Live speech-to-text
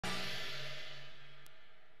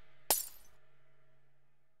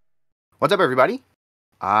What's up, everybody?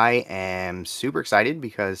 I am super excited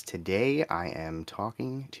because today I am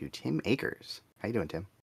talking to Tim Akers. How you doing, Tim?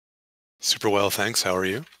 Super well, thanks. How are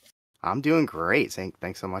you? I'm doing great.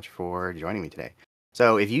 Thanks so much for joining me today.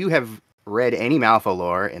 So, if you have read any Malifaux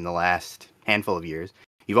lore in the last handful of years,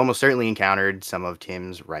 you've almost certainly encountered some of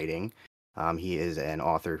Tim's writing. He is an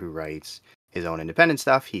author who writes his own independent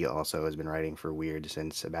stuff. He also has been writing for Weird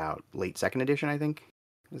since about late second edition, I think.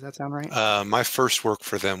 Does that sound right? My first work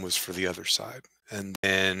for them was for the other side. And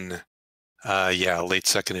then, yeah, late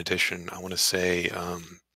second edition, I want to say,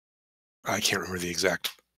 I can't remember the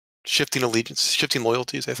exact shifting allegiance, shifting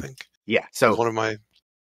loyalties, I think, Yeah. was So one of my.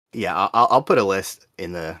 yeah, I'll put a list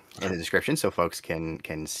in the Okay. description so folks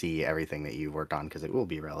can see everything that you've worked on because it will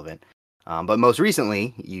be relevant. But most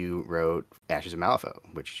recently, you wrote Ashes of Malifaux,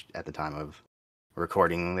 which at the time of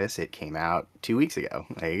recording this, it came out 2 weeks ago.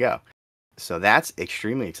 There you go. So that's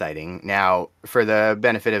extremely exciting. Now, for the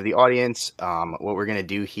benefit of the audience, what we're gonna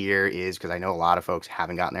do here is because I know a lot of folks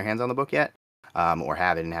haven't gotten their hands on the book yet, or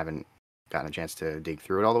haven't gotten a chance to dig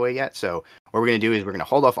through it all the way yet. So what we're gonna do is we're gonna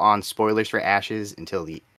hold off on spoilers for Ashes until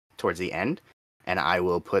the towards the end, and I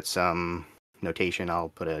will put some notation. I'll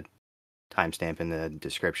put a timestamp in the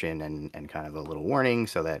description and kind of a little warning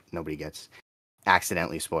so that nobody gets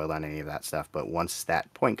accidentally spoiled on any of that stuff. But once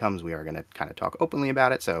that point comes, we are going to kind of talk openly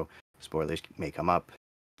about it. So spoilers may come up.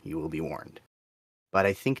 You will be warned. But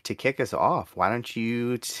I think to kick us off, why don't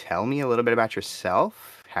you tell me a little bit about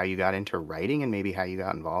yourself, how you got into writing, and maybe how you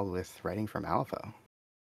got involved with writing for Malifaux?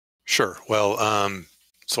 Sure. Well,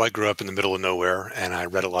 so I grew up in the middle of nowhere and I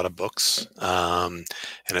read a lot of books, and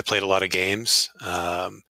I played a lot of games.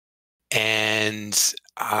 And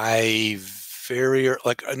I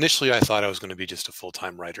like initially I thought I was going to be just a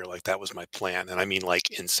full-time writer. Like that was my plan. And I mean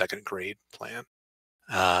like in second grade plan.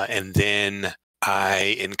 And then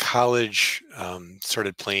in college,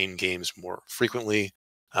 started playing games more frequently.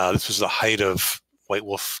 This was the height of White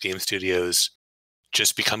Wolf Game Studios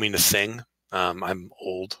just becoming a thing. I'm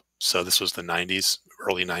old, so this was the 90s,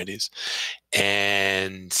 early 90s.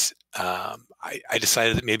 And I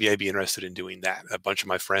decided that maybe I'd be interested in doing that. A bunch of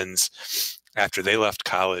my friends, after they left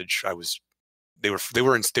college, they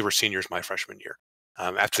were seniors my freshman year.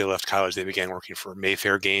 After they left college, they began working for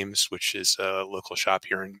Mayfair Games, which is a local shop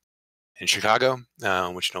here in Chicago,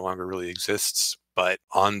 which no longer really exists. But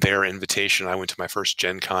on their invitation, I went to my first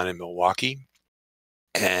Gen Con in Milwaukee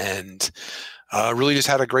and really just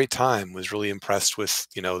had a great time. Was really impressed with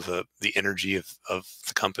the energy of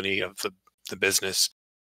the company, of the business,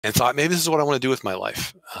 and thought maybe this is what I want to do with my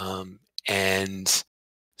life. And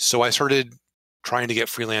so I started trying to get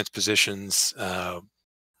freelance positions,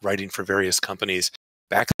 writing for various companies.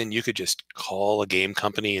 Back then, you could just call a game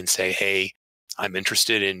company and say, "Hey, I'm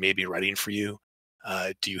interested in maybe writing for you.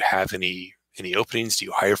 Do you have any openings? Do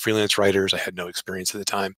you hire freelance writers?" I had no experience at the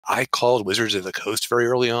time. I called Wizards of the Coast very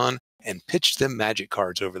early on and pitched them magic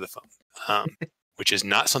cards over the phone, which is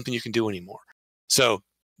not something you can do anymore. So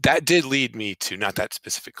that did lead me to not that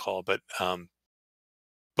specific call, but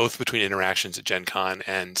both between interactions at Gen Con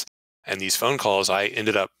and these phone calls, I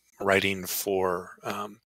ended up writing for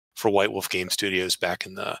White Wolf Game Studios back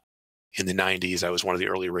in the 90s. I was one of the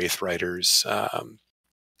early Wraith writers,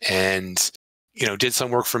 and did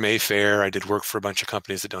some work for Mayfair. I did work for a bunch of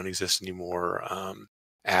companies that don't exist anymore,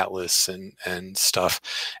 Atlas and stuff.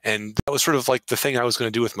 And that was sort of like the thing I was going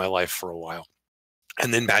to do with my life for a while.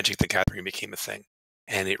 And then Magic the Gathering became a thing,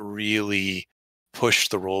 and it really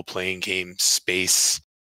pushed the role-playing game space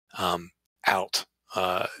out.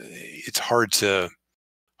 It's hard to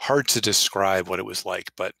describe what it was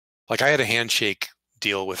like, but like I had a handshake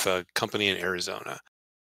deal with a company in Arizona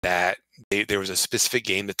that there was a specific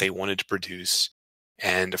game that they wanted to produce,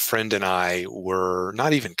 and a friend and I were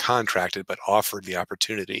not even contracted, but offered the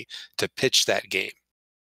opportunity to pitch that game.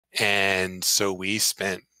 And so we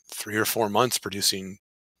spent 3 or 4 months producing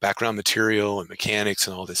background material and mechanics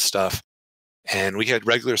and all this stuff. And we had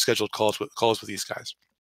regular scheduled calls with these guys.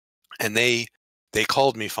 And they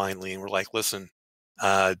called me finally and were like, "Listen,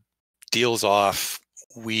 deal's off.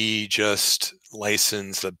 We just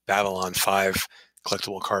licensed the Babylon 5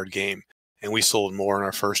 collectible card game, and we sold more in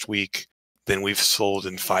our first week than we've sold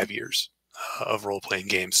in 5 years of role-playing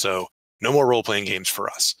games. So no more role-playing games for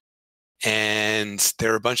us." And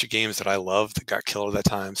there are a bunch of games that I loved that got killed at that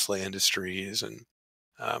time, Slay Industries and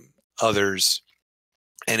others.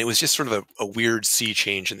 And it was just sort of a weird sea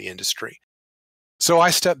change in the industry. So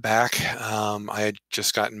I stepped back. I had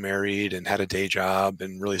just gotten married and had a day job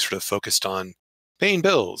and really sort of focused on paying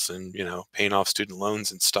bills and, paying off student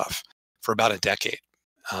loans and stuff for about a decade.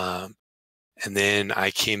 And then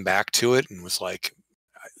I came back to it and was like,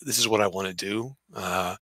 this is what I want to do.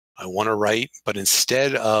 want to write, but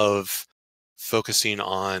instead of focusing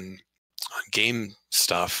on game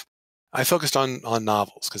stuff, I focused on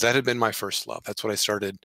novels because that had been my first love. That's what I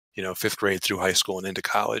started, 5th grade through high school and into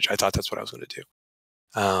college. I thought that's what I was going to do,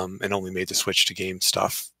 and only made the switch to game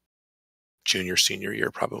stuff junior, senior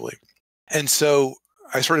year probably. And so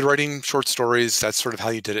I started writing short stories. That's sort of how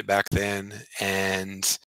you did it back then,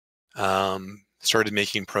 and started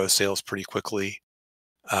making pro sales pretty quickly.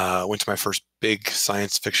 Went to my first big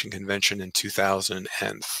science fiction convention in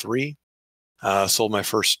 2003. Sold my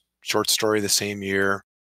first short story the same year.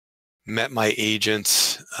 Met my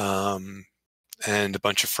agent and a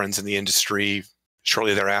bunch of friends in the industry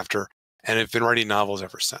shortly thereafter, and have been writing novels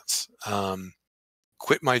ever since.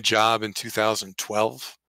 Quit my job in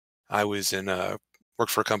 2012. I was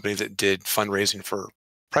worked for a company that did fundraising for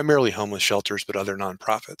primarily homeless shelters, but other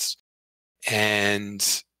nonprofits. And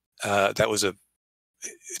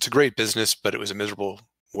it's a great business, but it was a miserable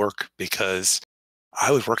work because I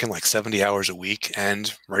was working like 70 hours a week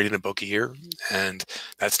and writing a book a year, and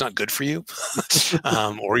that's not good for you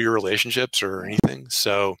or your relationships or anything.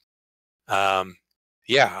 So, I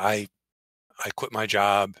quit my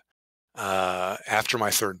job after my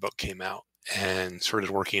third book came out and started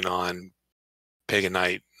working on Pagan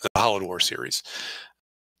Knight, the Hollowed War series,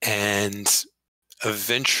 and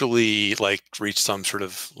eventually reached some sort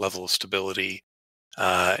of level of stability.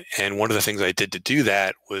 And one of the things I did to do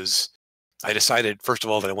that was I decided, first of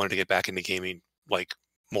all, that I wanted to get back into gaming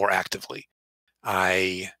more actively.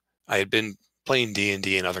 I had been playing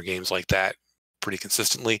D&D and other games like that pretty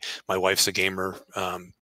consistently. My wife's a gamer.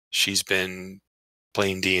 She's been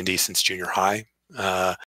playing D&D since junior high.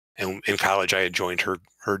 And in college, I had joined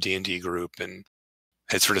her D&D group and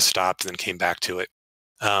had sort of stopped and then came back to it.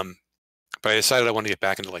 But I decided I wanted to get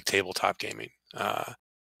back into tabletop gaming.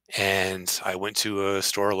 And I went to a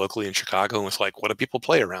store locally in Chicago and was like, what do people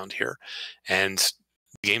play around here? And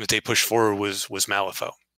the game that they pushed forward was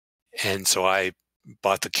Malifaux. And so I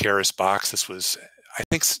bought the Karis box. This was, I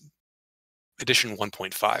think, edition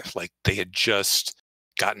 1.5. They had just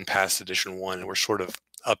gotten past edition 1 and were sort of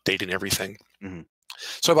updating everything. Mm-hmm.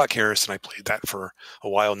 So I bought Karis and I played that for a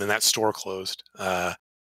while, and then that store closed.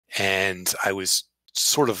 And I was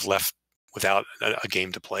sort of left without a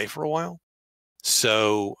game to play for a while.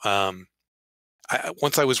 So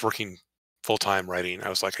once I was working full-time writing, I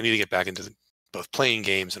was like, I need to get back into both playing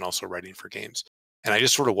games and also writing for games. And I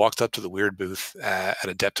just sort of walked up to the weird booth at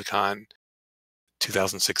Adepticon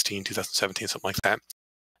 2016, 2017, something like that,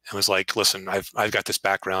 and was like, listen, I've got this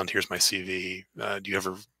background. Here's my CV. Do you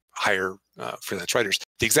ever hire freelance writers?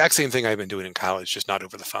 The exact same thing I've been doing in college, just not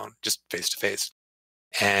over the phone, just face-to-face.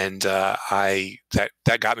 And that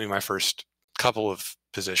got me my first couple of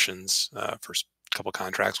positions, first couple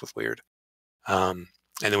contracts with Weird. And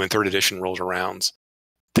then when third edition rolled around,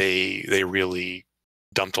 they really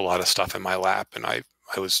dumped a lot of stuff in my lap, and I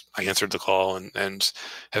answered the call and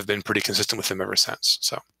have been pretty consistent with them ever since.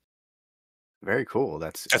 So very cool.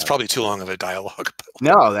 That's probably too long of a dialogue.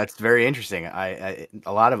 No, that's very interesting. I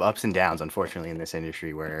a lot of ups and downs, unfortunately, in this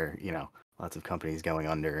industry where lots of companies going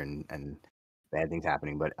under and bad things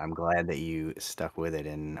happening. But I'm glad that you stuck with it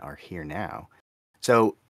and are here now.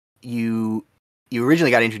 So you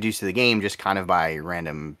originally got introduced to the game just kind of by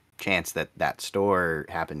random chance that store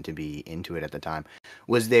happened to be into it at the time.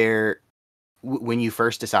 Was there, when you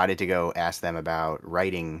first decided to go ask them about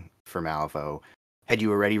writing for Malifaux, had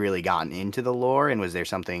you already really gotten into the lore, and was there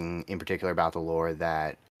something in particular about the lore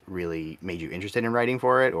that really made you interested in writing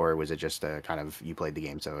for it, or was it just a kind of, you played the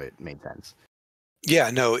game so it made sense?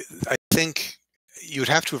 Yeah, no, I think you would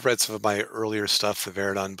have to have read some of my earlier stuff, the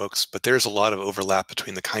Veridon books, but there's a lot of overlap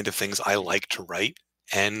between the kind of things I like to write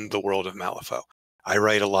and the world of Malifaux. I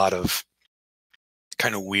write a lot of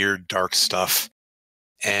kind of weird, dark stuff,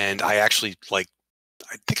 and I actually I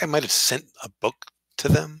think I might have sent a book to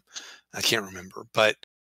them. I can't remember, but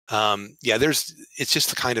it's just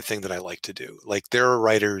the kind of thing that I like to do. There are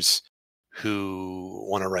writers who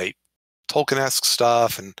want to write Tolkien-esque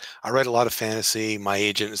stuff, and I write a lot of fantasy. My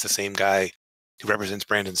agent is the same guy who represents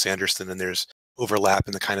Brandon Sanderson, and there's overlap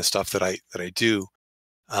in the kind of stuff that I do.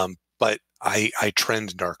 But I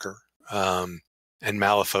trend darker, and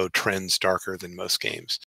Malifaux trends darker than most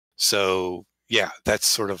games. So yeah, that's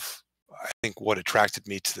sort of, I think, what attracted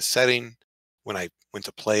me to the setting when I went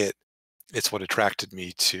to play it. It's what attracted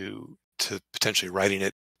me to potentially writing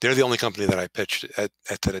it. They're the only company that I pitched at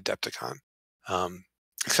that Adepticon,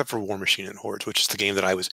 except for War Machine and Hordes, which is the game that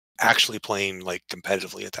I was actually playing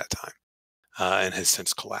competitively at that time, and has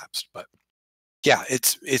since collapsed. But yeah,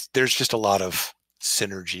 there's just a lot of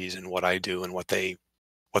synergies in what I do and what they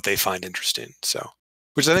find interesting. So,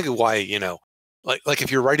 which I think is why like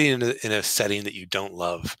if you're writing in a setting that you don't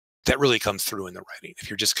love, that really comes through in the writing. If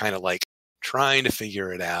you're just kind of like trying to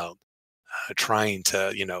figure it out, trying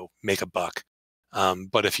to, make a buck.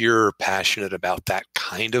 But if you're passionate about that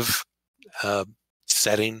kind of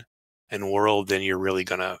setting and world, then you're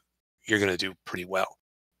gonna do pretty well.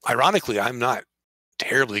 Ironically, I'm not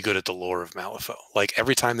terribly good at the lore of Malifaux. Like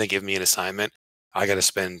every time they give me an assignment, I got to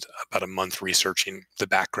spend about a month researching the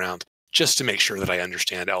background just to make sure that I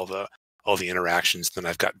understand all the interactions. Then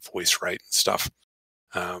I've got voice right and stuff.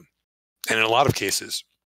 And in a lot of cases,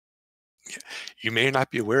 you may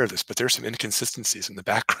not be aware of this, but there's some inconsistencies in the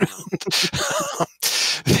background.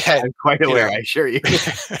 I'm quite aware, I assure you.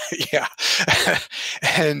 Yeah.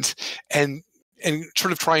 and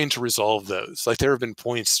sort of trying to resolve those. Like there have been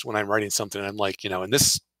points when I'm writing something and I'm like, in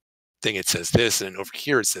this thing it says this, and over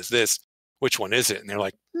here it says this. Which one is it? And they're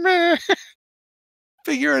like, meh,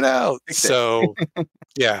 figure it out. So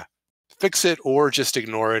yeah, fix it or just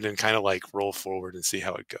ignore it and kind of like roll forward and see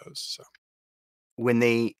how it goes. So when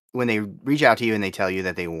they reach out to you and they tell you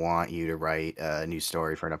that they want you to write a new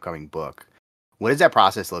story for an upcoming book, what does that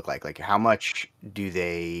process look like? Like how much do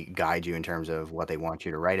they guide you in terms of what they want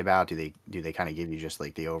you to write about? Do they kind of give you just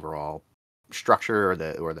like the overall structure or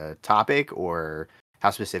the topic, or how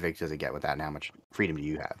specific does it get with that and how much freedom do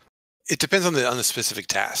you have? it depends on the specific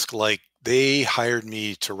task. Like they hired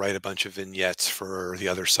me to write a bunch of vignettes for the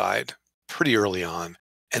other side pretty early on,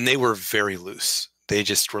 and they were very loose. They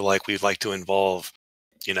just were like, we'd like to involve,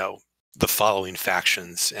 the following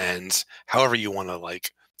factions and however you want to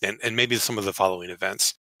like, and maybe some of the following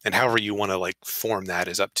events, and however you want to like form that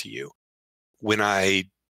is up to you. When I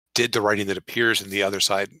did the writing that appears in the other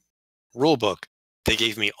side rule book, they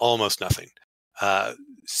gave me almost nothing.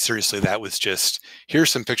 Seriously, that was just,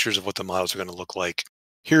 here's some pictures of what the models are going to look like.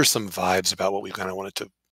 Here's some vibes about what we kind of wanted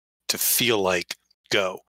to feel like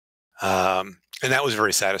go. And that was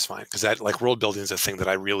very satisfying because that like world building is a thing that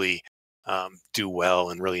I really do well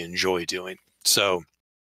and really enjoy doing. So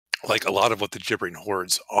like a lot of what the Gibbering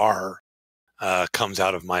Hordes are comes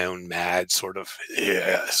out of my own mad sort of,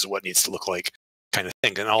 yeah, this is what it needs to look like kind of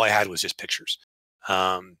thing. And all I had was just pictures.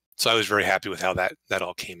 So I was very happy with how that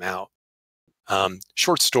all came out.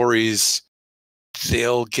 Short stories,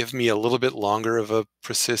 they'll give me a little bit longer of a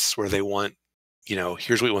persist where they want,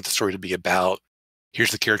 here's what we want the story to be about.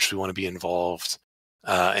 Here's the characters we want to be involved.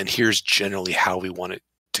 And here's generally how we want it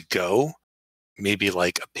to go. Maybe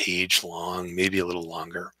like a page long, maybe a little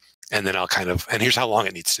longer. And then and here's how long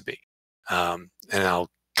it needs to be. And I'll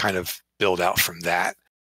kind of build out from that.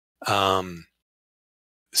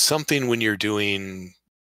 Something when you're doing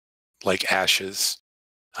like Ashes,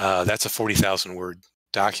 that's a 40,000 word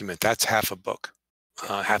document. That's half a book,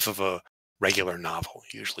 half of a regular novel,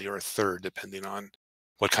 usually, or a third, depending on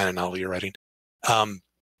what kind of novel you're writing.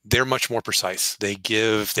 They're much more precise. They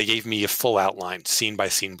gave me a full outline, scene by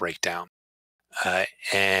scene breakdown.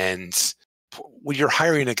 And when you're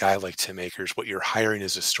hiring a guy like Tim Akers, what you're hiring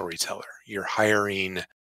is a storyteller. You're hiring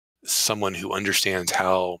someone who understands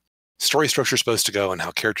how story structure is supposed to go and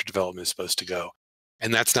how character development is supposed to go.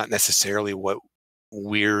 And that's not necessarily what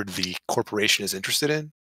the corporation is interested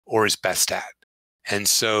in or is best at. And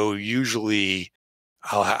so usually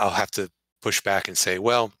I'll have to push back and say,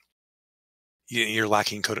 well, you're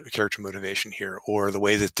lacking character motivation here, or the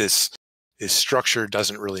way that this is structured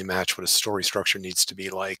doesn't really match what a story structure needs to be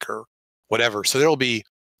like, or whatever. So there'll be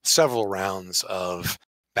several rounds of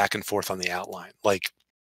back and forth on the outline. Like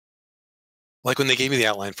when they gave me the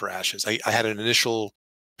outline for Ashes, I had an initial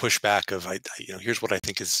pushback of, here's what I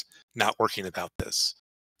think is not working about this.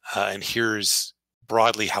 And here's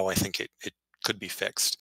broadly how I think it could be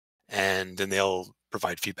fixed. And then they'll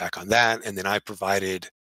provide feedback on that. And then I provided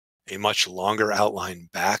a much longer outline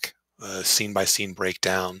back, scene by scene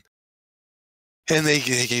breakdown. And they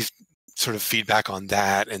gave sort of feedback on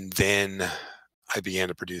that. And then I began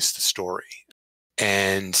to produce the story.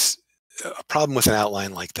 And a problem with an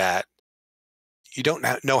outline like that, you don't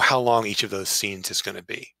know how long each of those scenes is going to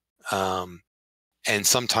be. And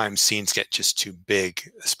sometimes scenes get just too big,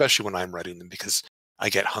 especially when I'm writing them, because I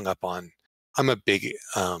get hung up on, I'm a big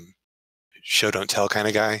show, don't tell kind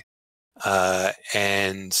of guy.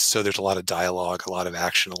 And so there's a lot of dialogue, a lot of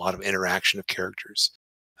action, a lot of interaction of characters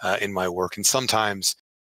in my work. And sometimes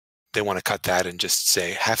they want to cut that and just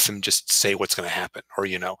have them just say what's going to happen, or,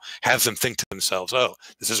 have them think to themselves, oh,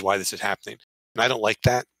 this is why this is happening. And I don't like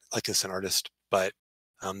that, like as an artist, but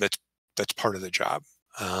that's part of the job.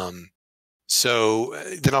 So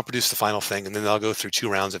then I'll produce the final thing, and then I'll go through 2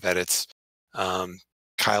 rounds of edits.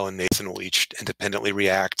 Kyle and Nathan will each independently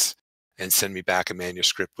react and send me back a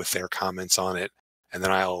manuscript with their comments on it. And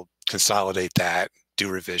then I'll consolidate that, do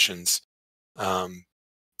revisions.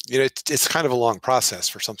 It's kind of a long process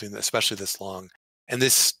for something that, especially this long and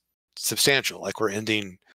this substantial. Like we're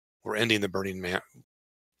ending the Burning Man.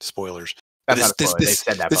 Spoilers. But That's not a spoiler. They've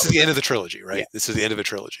said that this is the publicly. end of the trilogy, right? Yeah. This is the end of a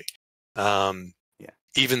trilogy. Yeah.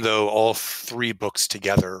 Even though all 3 books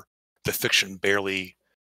together, the fiction barely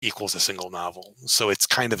equals a single novel. So it's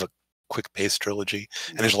kind of a quick-paced trilogy,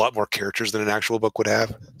 and there's a lot more characters than an actual book would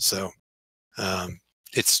have. So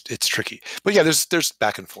it's tricky. But yeah, there's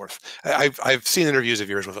back and forth. I've seen interviews of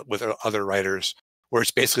yours with other writers where it's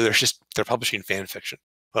basically they're publishing fan fiction.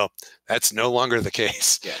 Well, that's no longer the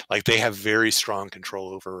case. Yeah. Like they have very strong control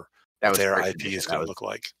over what their IP is going to look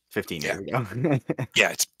like. 15 years ago.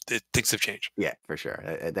 Yeah, things have changed. Yeah, for sure.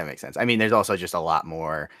 That makes sense. I mean, there's also just a lot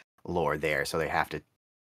more lore there, so they have to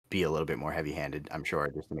be a little bit more heavy-handed, I'm sure,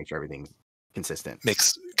 just to make sure everything's consistent.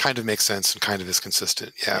 Makes sense and kind of is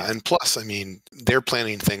consistent. Yeah. And plus, I mean, they're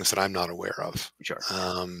planning things that I'm not aware of. Sure.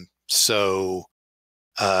 So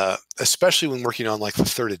especially when working on like the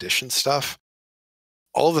 3rd edition stuff,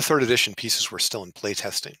 all the 3rd edition pieces were still in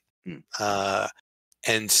playtesting.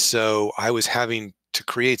 And so I was having to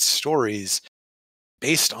create stories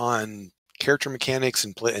based on character mechanics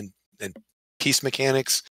and piece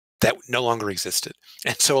mechanics that no longer existed.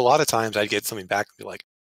 And so a lot of times I'd get something back and be like,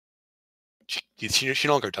 she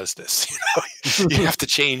no longer does this. You have to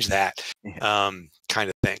change that kind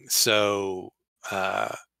of thing. So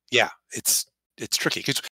yeah, it's tricky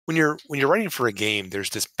because when you're writing for a game, there's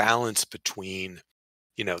this balance between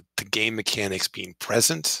the game mechanics being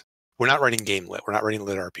present. We're not writing game lit. We're not writing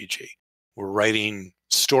lit RPG. We're writing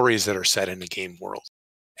stories that are set in a game world.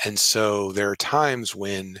 And so there are times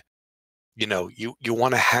when you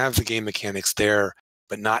want to have the game mechanics there,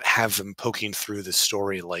 but not have them poking through the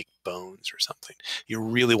story like bones or something. You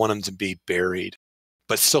really want them to be buried,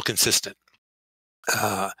 but still consistent.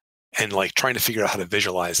 And like trying to figure out how to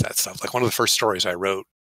visualize that stuff. Like one of the first stories I wrote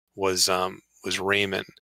was Raymond,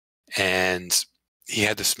 and he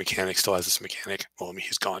had this mechanic, still has this mechanic. Well, I mean,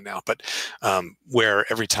 he's gone now, but where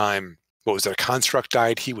every time, a construct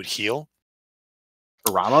died, he would heal.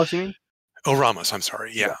 Ramos, you mean? Oh, Ramos. I'm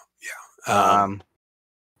sorry. Yeah.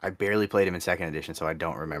 I barely played him in 2nd edition, so I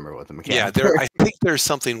don't remember what the mechanics. Yeah, I think there's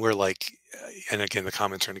something where like, and again, the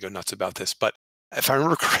comments are going to go nuts about this, but if I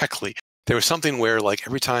remember correctly, there was something where like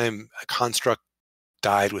every time a construct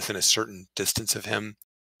died within a certain distance of him,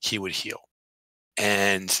 he would heal.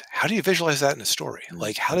 And how do you visualize that in a story?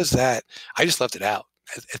 Like, how does that? I just left it out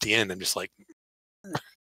at the end. I'm just like,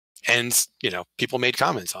 and people made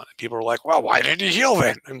comments on it. People were like, "Well, why didn't you heal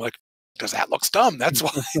then?" I'm like, "Because that looks dumb. That's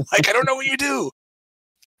why." Like, I don't know what you do.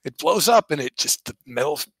 It blows up and the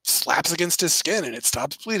metal slaps against his skin and it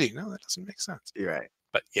stops bleeding. No, that doesn't make sense. You're right.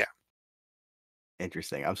 But yeah.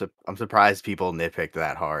 Interesting. I'm surprised people nitpicked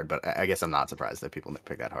that hard, but I guess I'm not surprised that people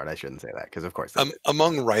nitpick that hard. I shouldn't say that because, of course,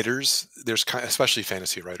 among writers, there's especially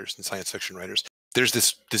fantasy writers and science fiction writers, there's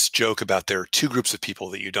this joke about there are 2 groups of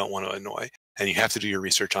people that you don't want to annoy, and you have to do your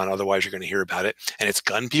research on, otherwise you're going to hear about it. And it's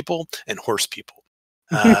gun people and horse people,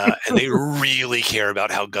 and they really care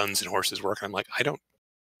about how guns and horses work. And I'm like, I don't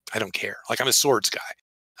care. Like I'm a swords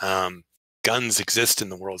guy. Guns exist in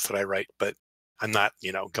the worlds that I write, but I'm not,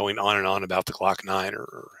 going on and on about the Glock 9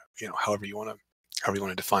 or however you want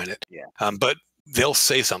to define it. Yeah. But they'll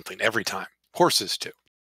say something every time. Horses too.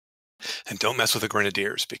 And don't mess with the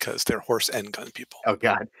grenadiers because they're horse and gun people. Oh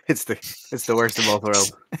God, it's the worst of both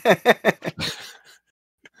worlds.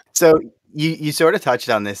 So you sort of touched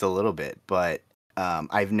on this a little bit, but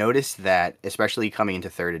I've noticed that, especially coming into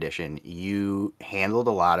 3rd edition, you handled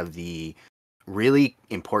a lot of the really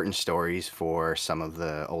important stories for some of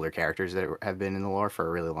the older characters that have been in the lore for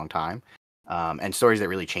a really long time, and stories that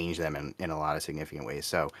really change them in a lot of significant ways.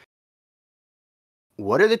 So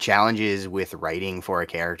what are the challenges with writing for a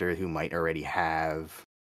character who might already have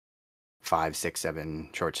 5, 6, 7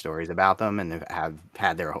 short stories about them and have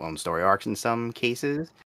had their own story arcs in some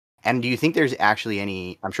cases? And do you think there's actually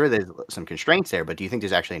I'm sure there's some constraints there, but do you think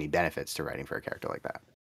there's actually any benefits to writing for a character like that?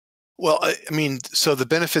 Well, I mean, so the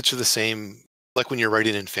benefits are the same. Like when you're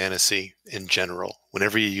writing in fantasy in general,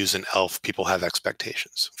 whenever you use an elf, people have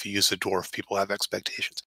expectations. If you use a dwarf, people have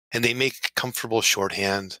expectations. And they make comfortable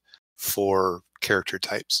shorthand for character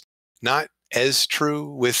types. Not as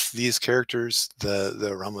true with these characters, the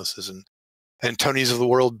Ramoses and Tonys of the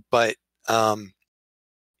world, but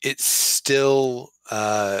it's still,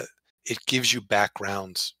 it gives you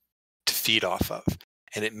backgrounds to feed off of.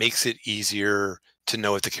 And it makes it easier to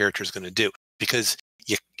know what the character is going to do. Because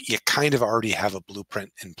you kind of already have a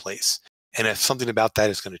blueprint in place. And if something about that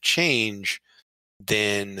is going to change,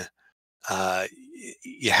 then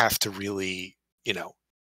you have to really,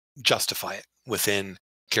 justify it within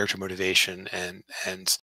character motivation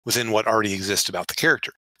and within what already exists about the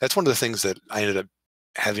character. That's one of the things that I ended up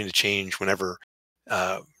having to change whenever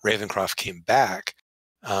Ravencroft came back.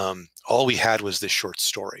 All we had was this short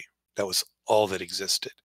story. That was all that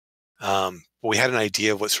existed. We had an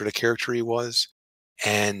idea of what sort of character he was,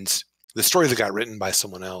 and the story that got written by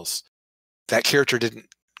someone else, that character didn't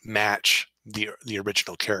match the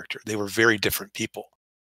original character. They were very different people,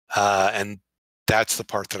 and that's the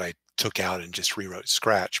part that I took out and just rewrote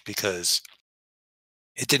scratch because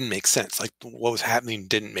it didn't make sense. Like what was happening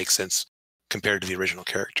didn't make sense compared to the original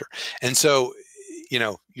character. And so,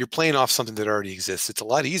 you're playing off something that already exists. It's a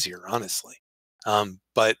lot easier, honestly,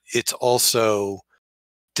 but it's also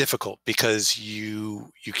difficult because you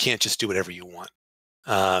can't just do whatever you want.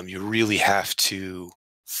 You really have to.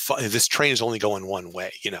 This train is only going one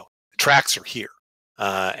way. The tracks are here,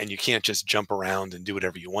 and you can't just jump around and do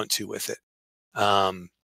whatever you want to with it.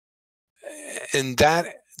 And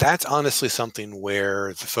that's honestly something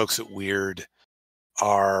where the folks at Weird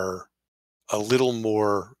are a little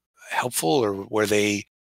more helpful, or where they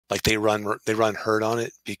run herd on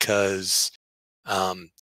it because I'll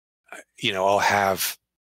have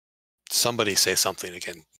somebody say something,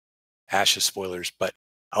 again, Ash's spoilers, but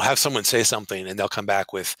I'll have someone say something and they'll come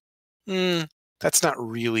back with, that's not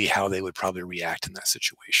really how they would probably react in that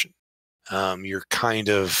situation. You're kind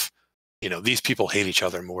of, these people hate each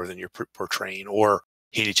other more than you're portraying, or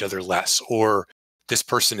hate each other less, or this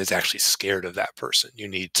person is actually scared of that person. You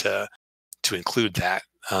need to include that.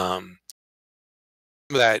 Some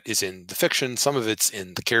of that is in the fiction. Some of it's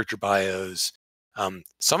in the character bios.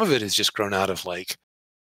 Some of it is just grown out of like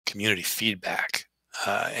community feedback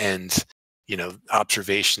and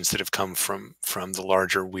observations that have come from the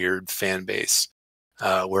larger Weird fan base,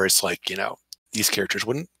 where it's like these characters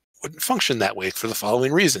wouldn't function that way for the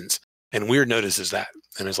following reasons, and Weird notices that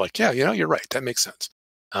and is like, yeah, you're right, that makes sense,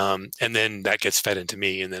 and then that gets fed into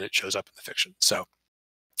me, and then it shows up in the fiction. So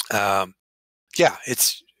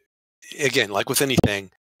it's, again, like with anything,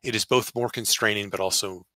 it is both more constraining, but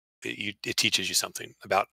also it teaches you something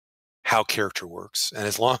about how character works. And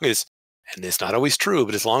as long as, and it's not always true,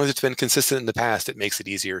 but as long as it's been consistent in the past, it makes it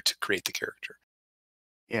easier to create the character.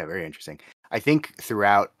 Yeah, very interesting. I think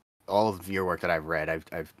throughout all of your work that I've read, I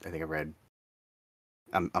think I've read,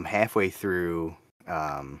 I'm halfway through,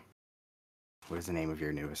 what is the name of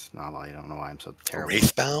your newest novel? I don't know why I'm so terrible.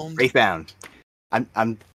 Wraithbound.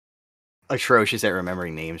 I'm atrocious at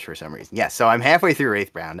remembering names for some reason. Yes, so I'm halfway through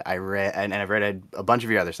Wraithbound. I read, and I've read a bunch of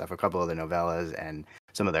your other stuff, a couple of the novellas and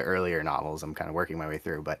some of the earlier novels. I'm kind of working my way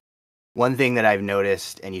through. But one thing that I've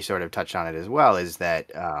noticed, and you sort of touched on it as well, is that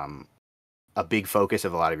a big focus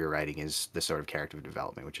of a lot of your writing is the sort of character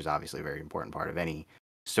development, which is obviously a very important part of any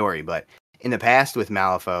story. But in the past with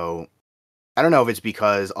Malifaux, I don't know if it's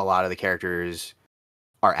because a lot of the characters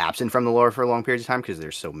are absent from the lore for long periods of time because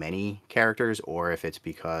there's so many characters, or if it's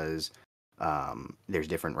because there's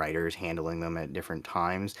different writers handling them at different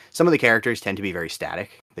times. Some of the characters tend to be very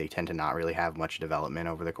static. They tend to not really have much development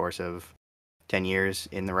over the course of 10 years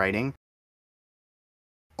in the writing.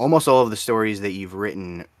 Almost all of the stories that you've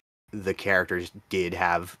written, the characters did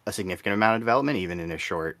have a significant amount of development, even in a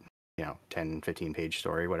short, 10, 15 page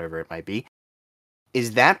story, whatever it might be.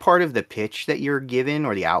 Is that part of the pitch that you're given,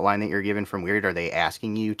 or the outline that you're given from Weird? Are they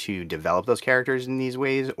asking you to develop those characters in these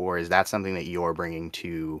ways, or is that something that you're bringing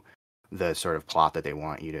to the sort of plot that they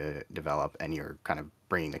want you to develop, and you're kind of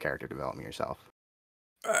bringing the character development yourself?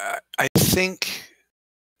 I think,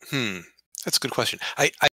 that's a good question.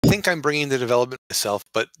 I think I'm bringing the development myself,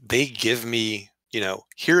 but they give me,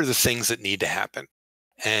 here are the things that need to happen.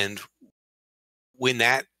 And when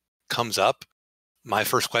that comes up, my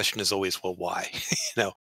first question is always, well, why?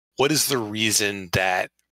 What is the reason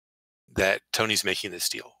that Tony's making this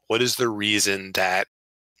deal? What is the reason that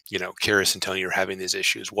Karis and Tony are having these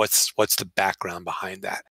issues? What's the background behind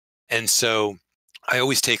that? And so I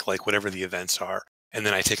always take like whatever the events are, and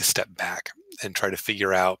then I take a step back and try to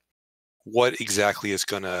figure out what exactly is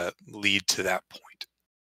going to lead to that point.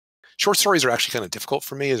 Short stories are actually kind of difficult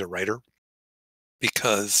for me as a writer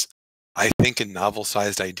because I think in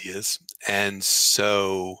novel-sized ideas, and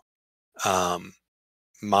so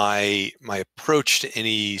my approach to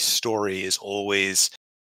any story is always,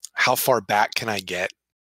 how far back can I get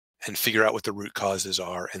and figure out what the root causes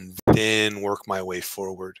are, and then work my way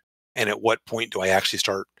forward. And at what point do I actually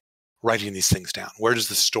start writing these things down? Where does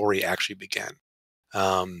the story actually begin?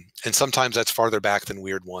 And sometimes that's farther back than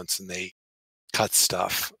Weird wants, and they cut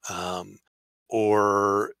stuff.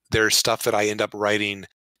 Or there's stuff that I end up writing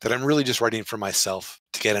that I'm really just writing for myself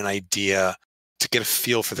to get an idea, to get a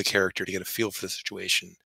feel for the character, to get a feel for the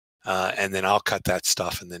situation. And then I'll cut that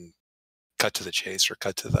stuff and then cut to the chase or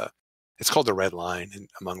cut to the, it's called the red line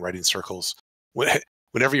among writing circles.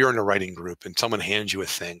 Whenever you're in a writing group and someone hands you a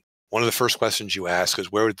thing, one of the first questions you ask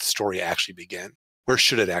is, where would the story actually begin? Where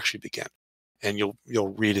should it actually begin? And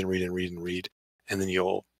you'll read and read and read and read, and then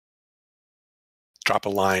you'll drop a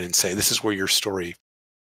line and say, this is where your story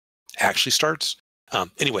actually starts.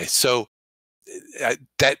 Anyway, so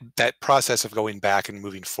that process of going back and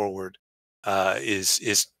moving forward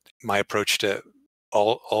is my approach to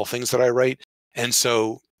all things that I write. And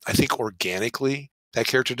so I think organically that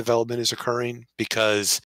character development is occurring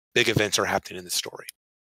because big events are happening in the story.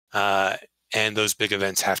 And those big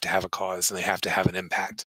events have to have a cause and they have to have an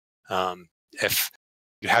impact. If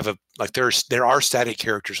you have there are static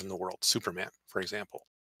characters in the world, Superman, for example,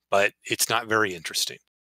 but it's not very interesting.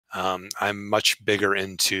 I'm much bigger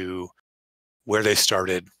into where they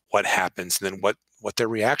started, what happens, and then what their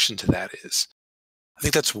reaction to that is. I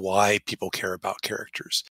think that's why people care about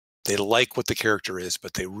characters. They like what the character is,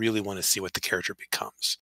 but they really want to see what the character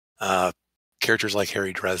becomes. Characters like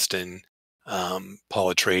Harry Dresden,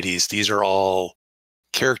 Paul Atreides, these are all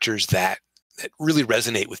characters that really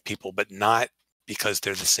resonate with people, but not because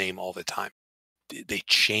they're the same all the time. They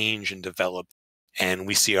change and develop, and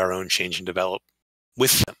we see our own change and develop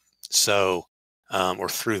with them. So, or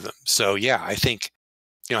through them. So yeah, I think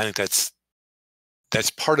that's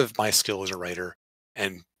part of my skill as a writer,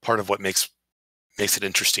 and part of what makes it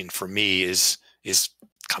interesting for me is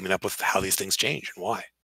coming up with how these things change and why.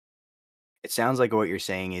 It sounds like what you're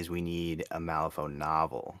saying is we need a Malifaux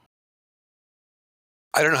novel.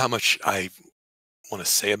 I don't know how much I want to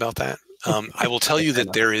say about that. I will tell you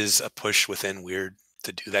that there is a push within Weird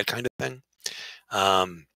to do that kind of thing.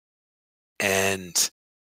 And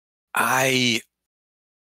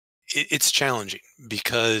it's challenging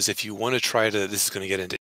because if you want to try to, this is going to get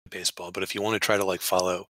into baseball, but if you want to try to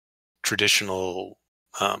follow traditional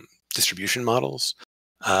distribution models,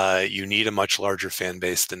 you need a much larger fan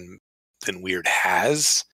base than Weird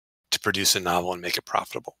has to produce a novel and make it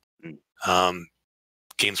profitable.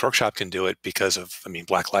 Games Workshop can do it because of,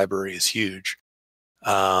 Black Library is huge,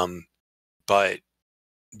 but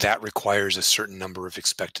that requires a certain number of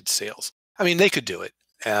expected sales. They could do it,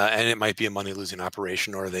 and it might be a money-losing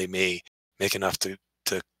operation, or they may make enough to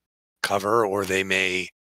cover, or they may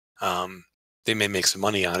make some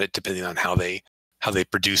money on it, depending on how they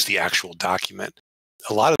produce the actual document.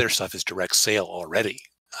 A lot of their stuff is direct sale already,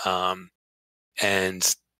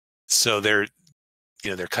 and so they're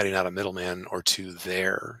cutting out a middleman or two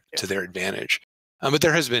there to their advantage. But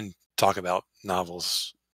there has been talk about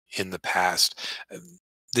novels in the past.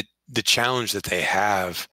 The challenge that they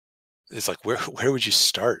have is where would you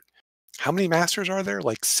start? How many masters are there?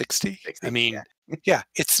 60? 60, yeah,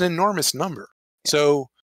 it's an enormous number. Yeah. So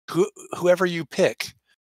whoever you pick,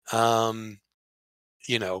 you're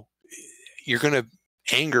going to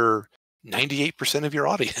anger 98% of your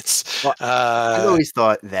audience. Well, I've always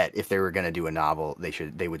thought that if they were going to do a novel,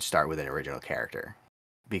 they would start with an original character,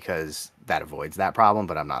 because that avoids that problem.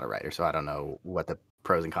 But I'm not a writer, so I don't know what the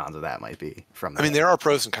pros and cons of that might be. There are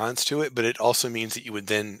pros and cons to it, but it also means that you would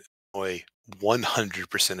then annoy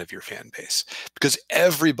 100% of your fan base, because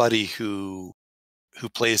everybody who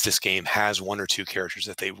plays this game has one or two characters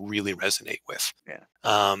that they really resonate with. Yeah.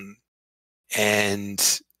 And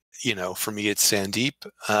for me, it's Sandeep.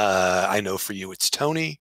 I know for you, it's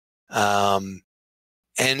Tony. And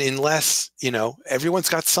unless, everyone's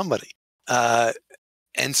got somebody.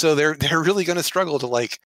 And so they're really going to struggle to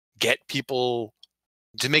get people,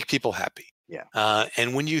 to make people happy. Yeah.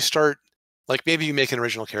 And when you start, maybe you make an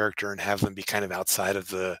original character and have them be kind of outside of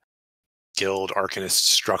the guild Arcanist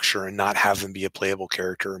structure and not have them be a playable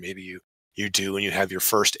character. Or maybe you do, and you have your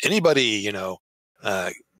first anybody,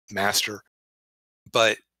 master.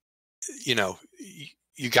 But you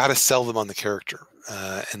got to sell them on the character,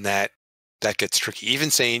 and that gets tricky.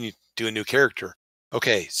 Even saying you do a new character,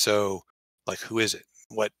 okay, so who is it?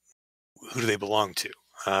 Who do they belong to?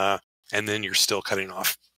 And then you're still cutting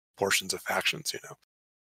off portions of factions,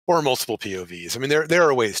 or multiple POVs. There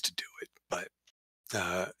are ways to do it, but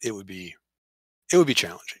it would be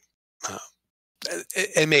challenging.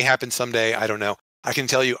 It may happen someday. I don't know. I can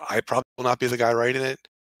tell you, I probably will not be the guy writing it,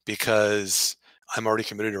 because I'm already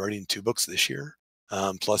committed to writing 2 books this year,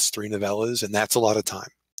 plus 3 novellas, and that's a lot of time.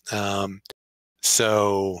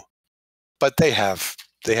 But they have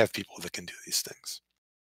people that can do these things.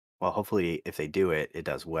 Well, hopefully, if they do it, it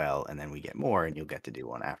does well, and then we get more, and you'll get to do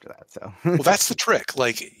one after that. So, well, that's the trick.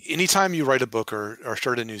 Anytime you write a book or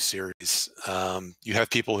start a new series, you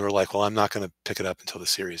have people who are well, I'm not going to pick it up until the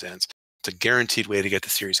series ends. It's a guaranteed way to get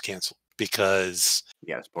the series canceled, because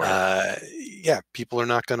people are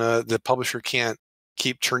not going to. The publisher can't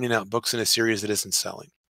keep churning out books in a series that isn't selling.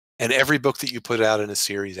 And every book that you put out in a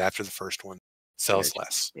series after the first one sells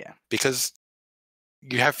less. Yeah. Because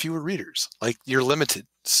you have fewer readers. Like, you're limited.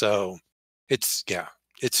 So it's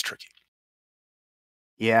tricky.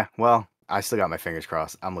 Yeah, well, I still got my fingers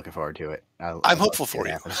crossed. I'm looking forward to it. I'm hopeful for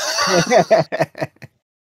you.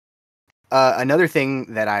 Another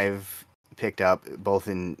thing that I've picked up, both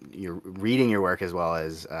in your reading your work as well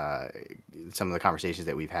as some of the conversations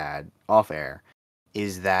that we've had off air,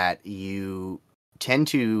 is that you tend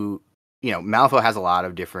to, Malifaux has a lot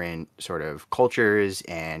of different sort of cultures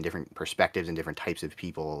and different perspectives and different types of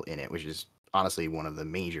people in it, which is honestly one of the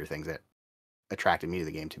major things that attracted me to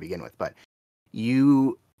the game to begin with. But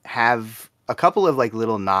you have a couple of like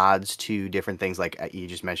little nods to different things. Like you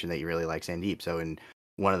just mentioned that you really like Sandeep. So in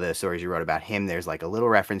one of the stories you wrote about him, there's like a little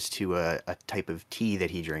reference to a type of tea that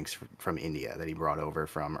he drinks from India that he brought over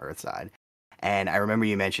from Earthside. And I remember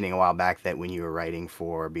you mentioning a while back that when you were writing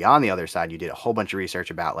for Beyond the Other Side, you did a whole bunch of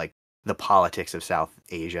research about like the politics of South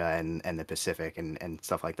Asia and the Pacific and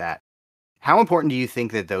stuff like that. How important do you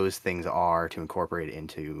think that those things are to incorporate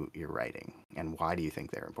into your writing? And why do you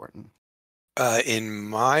think they're important? In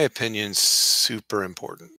my opinion, super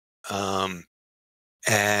important. And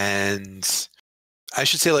I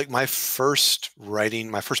should say, like, my first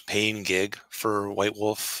paying gig for White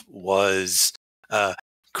Wolf was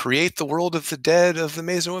create the world of the dead of the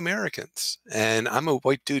Mesoamericans. And I'm a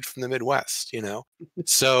white dude from the Midwest,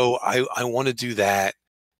 So I want to do that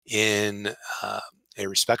in a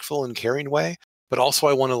respectful and caring way, but also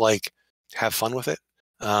I want to like have fun with it.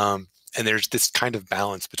 And there's this kind of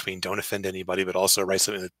balance between don't offend anybody, but also write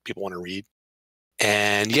something that people want to read.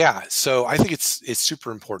 And yeah, so I think it's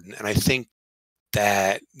super important. And I think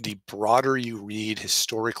that the broader you read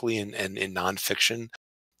historically and in nonfiction,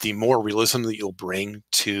 the more realism that you'll bring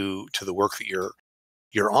to the work that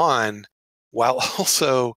you're on, while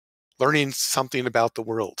also learning something about the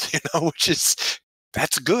world, which is,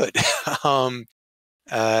 that's good.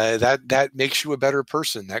 That makes you a better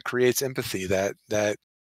person. That creates empathy. That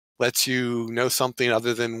lets you know something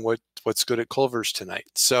other than what's good at Culver's tonight.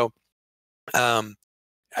 So,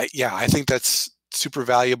 I think that's super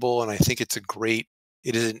valuable, and I think it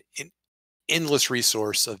is an endless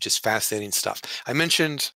resource of just fascinating stuff. I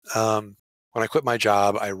mentioned when I quit my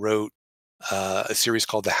job, I wrote a series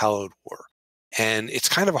called The Hallowed War, and it's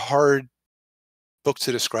kind of a hard book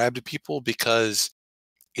to describe to people because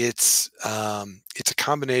it's a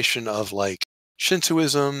combination of like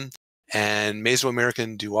Shintoism and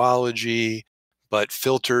Mesoamerican duology, but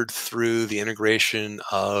filtered through the integration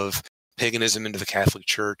of paganism into the Catholic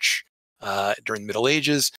Church during the Middle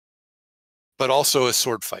Ages, but also a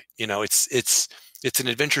sword fight. It's an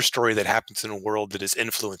adventure story that happens in a world that is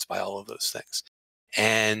influenced by all of those things.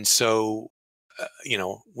 And so,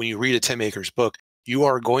 when you read a Tim Akers book, you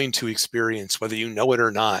are going to experience, whether you know it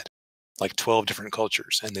or not, like 12 different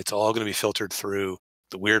cultures, and it's all going to be filtered through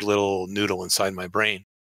the weird little noodle inside my brain.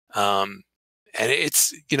 And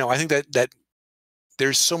it's, I think that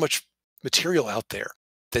there's so much material out there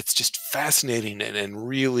that's just fascinating and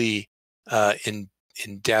really in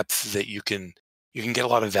depth that you can get a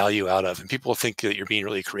lot of value out of. And people think that you're being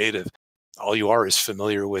really creative. All you are is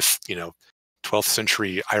familiar with, 12th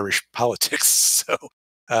century Irish politics. So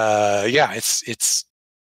I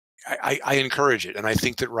encourage it. And I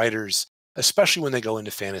think that writers, especially when they go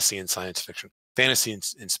into fantasy and science fiction, fantasy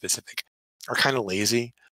in specific, are kind of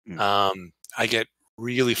lazy. I get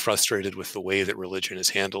really frustrated with the way that religion is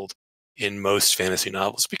handled in most fantasy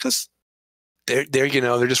novels because they're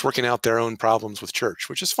just working out their own problems with church,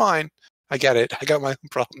 which is fine. I get it. I got my own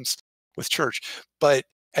problems with church, but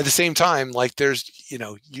at the same time, like there's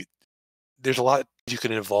a lot you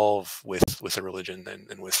can evolve with a religion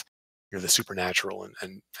and with the supernatural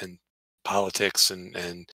and politics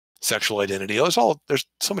and sexual identity. There's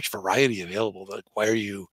so much variety available. Like, why are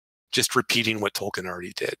you just repeating what Tolkien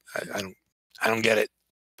already did? I don't get it.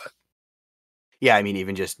 But yeah, I mean,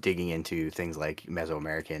 even just digging into things like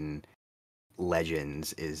Mesoamerican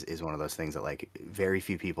legends is one of those things that like very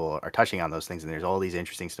few people are touching on those things, and there's all these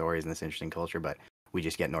interesting stories and this interesting culture, but we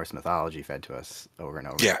just get Norse mythology fed to us over and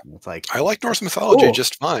over. Yeah, and it's like, I like Norse mythology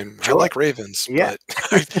just fine. Sure. I like ravens, yeah.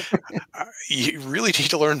 but you really need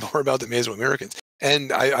to learn more about the Mesoamericans.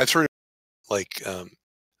 And I've sort of like,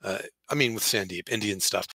 I mean, with Sandeep, Indian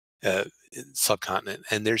stuff, subcontinent,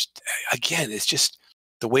 and there's again, it's just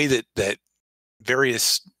the way that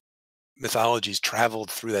various mythologies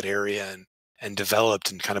traveled through that area and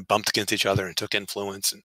developed and kind of bumped against each other and took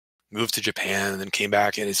influence and moved to Japan and then came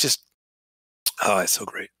back, and it's just, it's so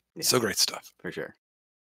great. Yeah. So great stuff. For sure.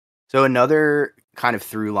 So another kind of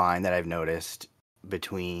through line that I've noticed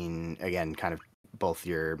between, again, kind of both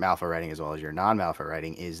your Malifaux writing as well as your non-Malifaux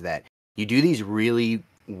writing is that you do these really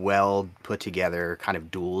well put together kind of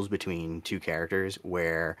duels between two characters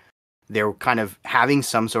where they're kind of having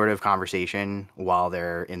some sort of conversation while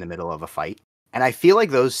they're in the middle of a fight. And I feel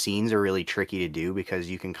like those scenes are really tricky to do because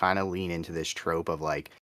you can kind of lean into this trope of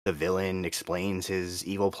like the villain explains his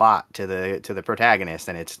evil plot to the protagonist,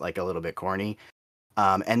 and it's like a little bit corny.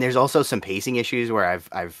 And there's also some pacing issues where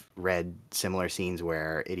I've read similar scenes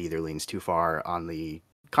where it either leans too far on the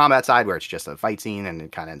combat side, where it's just a fight scene and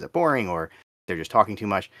it kind of ends up boring, or they're just talking too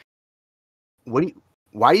much.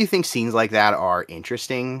 Why do you think scenes like that are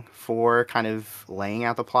interesting for kind of laying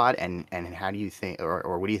out the plot, and how do you think,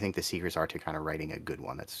 or what do you think the secrets are to kind of writing a good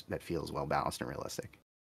one that feels well balanced and realistic?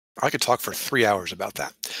 I could talk for 3 hours about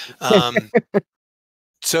that.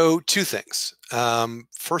 So two things.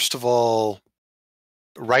 First of all,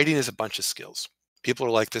 writing is a bunch of skills. People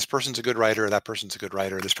are like, this person's a good writer, that person's a good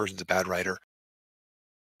writer, this person's a bad writer.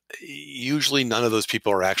 Usually none of those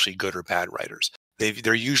people are actually good or bad writers.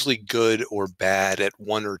 They're usually good or bad at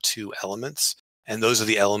one or two elements. And those are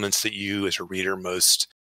the elements that you as a reader most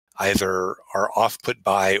either are off-put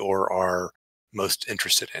by or are most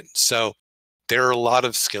interested in. So there are a lot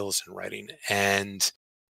of skills in writing. And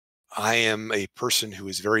I am a person who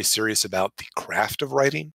is very serious about the craft of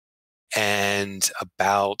writing and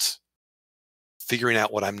about figuring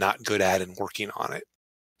out what I'm not good at and working on it.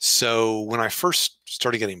 So when I first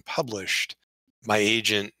started getting published, my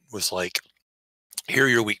agent was like, here are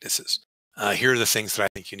your weaknesses. Here are the things that I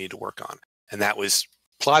think you need to work on. And that was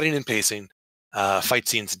plotting and pacing, fight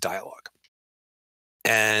scenes, and dialogue.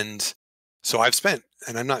 And so I've spent,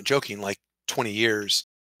 and I'm not joking, like 20 years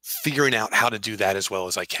figuring out how to do that as well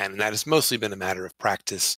as I can. And that has mostly been a matter of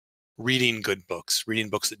practice, reading good books, reading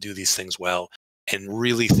books that do these things well, and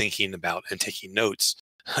really thinking about and taking notes,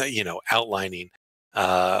 outlining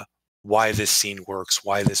why this scene works,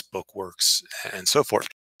 why this book works, and so forth.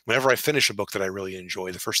 Whenever I finish a book that I really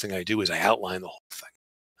enjoy, the first thing I do is I outline the whole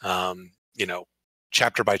thing,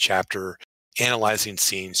 chapter by chapter, analyzing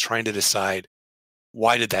scenes, trying to decide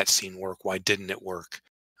why did that scene work? Why didn't it work?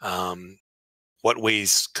 What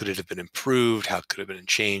ways could it have been improved? How could it have been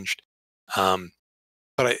changed?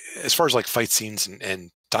 But as far as like fight scenes and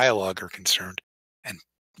dialogue are concerned, and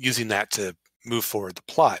using that to move forward the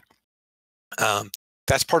plot,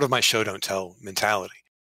 that's part of my show don't tell mentality.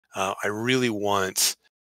 I really want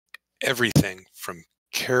everything from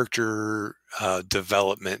character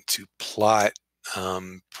development to plot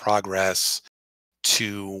progress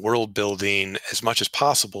to world building as much as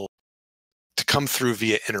possible to come through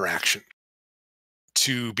via interaction,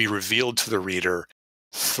 to be revealed to the reader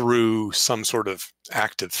through some sort of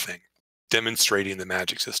active thing, demonstrating the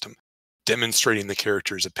magic system, demonstrating the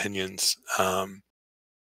character's opinions,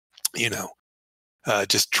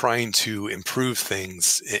 just trying to improve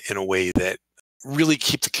things in a way that really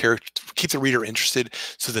keep the reader interested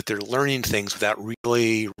so that they're learning things without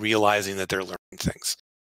really realizing that they're learning things.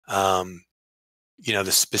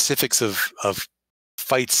 The specifics of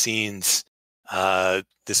fight scenes,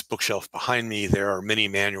 this bookshelf behind me, there are many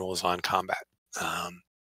manuals on combat,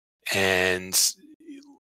 and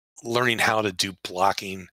learning how to do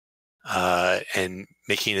blocking and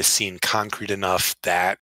making a scene concrete enough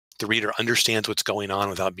that the reader understands what's going on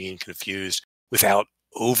without being confused, without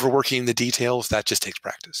overworking the details. That just takes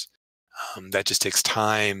practice. That just takes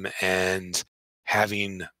time and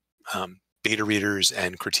having beta readers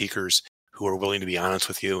and critiquers who are willing to be honest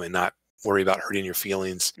with you and not worry about hurting your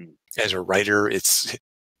feelings. As a writer, it's,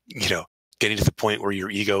 getting to the point where your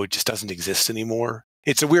ego just doesn't exist anymore.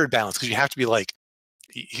 It's a weird balance because you have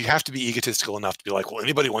to be egotistical enough to be like, well,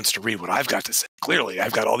 anybody wants to read what I've got to say. Clearly,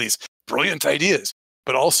 I've got all these brilliant ideas.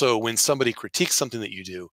 But also when somebody critiques something that you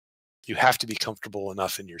do, you have to be comfortable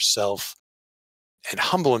enough in yourself and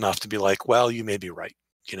humble enough to be like, well, you may be right,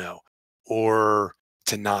 or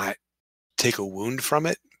to not take a wound from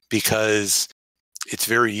it, because it's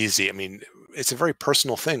very easy. I mean, it's a very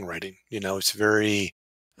personal thing, writing, it's very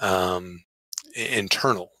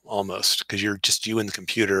internal almost, because you're just you and the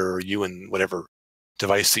computer or you and whatever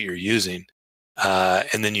device that you're using.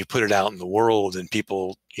 And then you put it out in the world and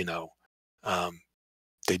people,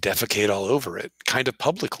 they defecate all over it kind of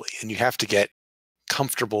publicly. And you have to get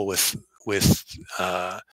comfortable with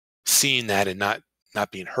seeing that and not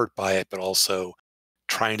being hurt by it, but also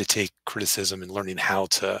trying to take criticism and learning how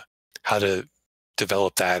to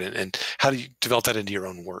develop that and how do you develop that into your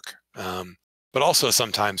own work. But also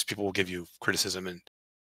sometimes people will give you criticism and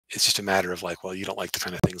it's just a matter of like, well, you don't like the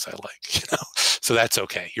kind of things I like, so that's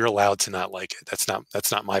okay. You're allowed to not like it. That's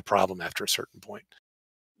not my problem after a certain point.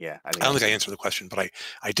 Yeah, I don't think I answered the question, but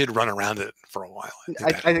I did run around it for a while.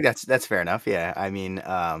 I think that's fair enough. Yeah, I mean,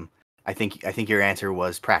 I think your answer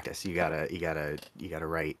was practice. You gotta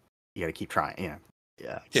write. You gotta keep trying.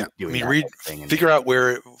 Keep doing that read, thing. figure out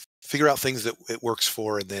things that it works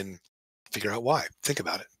for, and then figure out why. Think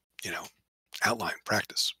about it. Outline,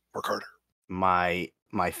 practice, work harder. My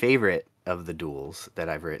favorite of the duels that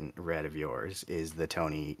I've read of yours is the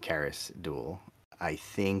Tony Karras duel.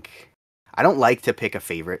 I don't like to pick a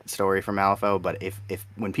favorite story from Malifaux, but if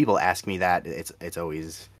when people ask me that, it's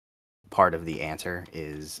always part of the answer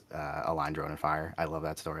is A Line, Drone, and Fire. I love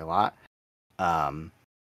that story a lot.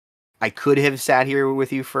 I could have sat here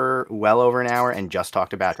with you for well over an hour and just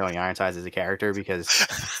talked about Tony Ironsides as a character, because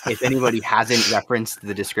if anybody hasn't referenced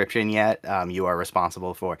the description yet, you are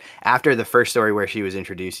responsible for, after the first story where she was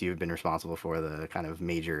introduced, you've been responsible for the kind of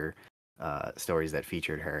major stories that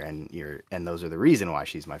featured her, and those are the reason why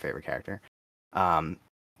she's my favorite character.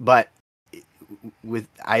 But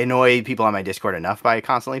I annoy people on my Discord enough by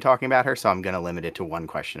constantly talking about her, so I'm going to limit it to one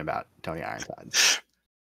question about Tony Ironsides.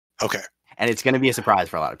 Okay. And it's going to be a surprise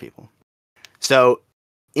for a lot of people. So,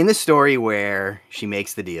 in the story where she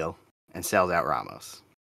makes the deal and sells out Ramos,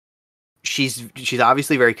 she's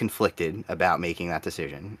obviously very conflicted about making that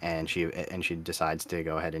decision, and she decides to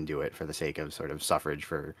go ahead and do it for the sake of sort of suffrage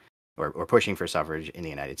or pushing for suffrage in the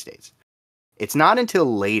United States. It's not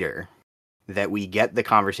until later that we get the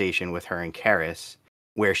conversation with her and Karras,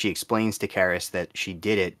 where she explains to Karras that she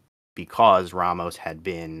did it because Ramos had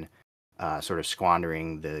been sort of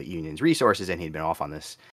squandering the Union's resources, and he'd been off on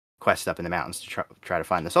this quest up in the mountains to try to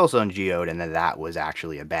find the Soulstone geode, and that was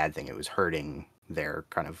actually a bad thing. It was hurting their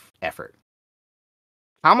kind of effort.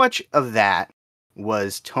 How much of that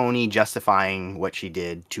was Tony justifying what she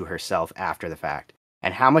did to herself after the fact,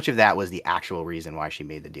 and how much of that was the actual reason why she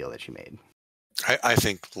made the deal that she made? I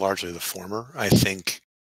think largely the former. I think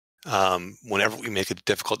whenever we make a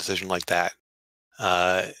difficult decision like that,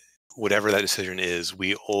 whatever that decision is,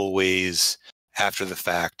 we always, after the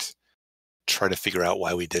fact, try to figure out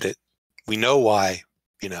why we did it. We know why,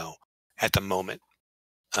 at the moment.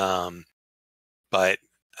 But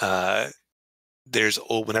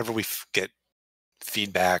whenever we get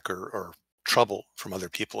feedback or trouble from other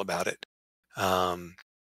people about it,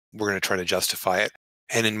 we're going to try to justify it.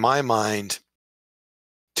 And in my mind,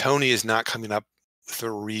 Tony is not coming up with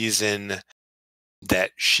a reason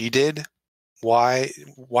that she did why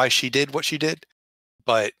she did what she did,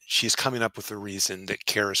 but she's coming up with a reason that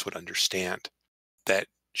Karras would understand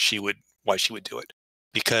why she would do it.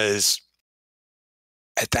 Because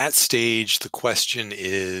at that stage, the question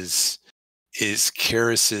is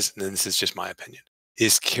Karras's, and this is just my opinion,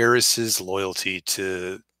 is Karras's loyalty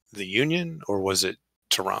to the Union, or was it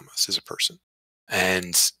to Ramos as a person?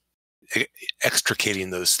 And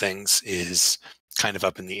extricating those things is kind of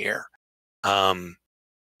up in the air.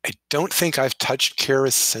 I don't think I've touched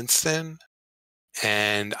Karras since then,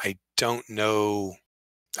 and I don't know.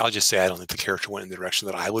 I'll just say I don't think the character went in the direction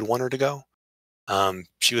that I would want her to go.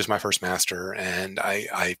 She was my first master, and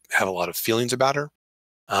I have a lot of feelings about her.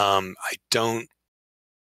 I'll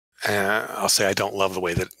say I don't love the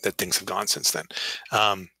way that things have gone since then.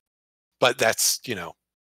 But that's, just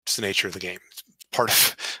the nature of the game. It's part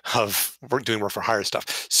of doing work for hire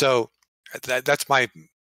stuff. So that's my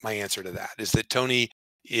answer to that, is that Tony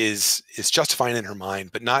is justifying in her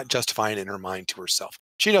mind, but not justifying in her mind to herself.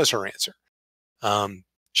 She knows her answer.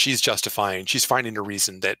 She's finding a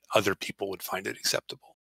reason that other people would find it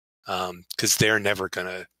acceptable, because they're never going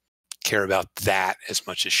to care about that as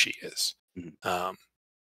much as she is. Yeah.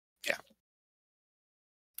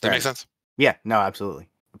 Does that make sense? Yeah, no, absolutely.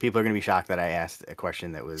 People are going to be shocked that I asked a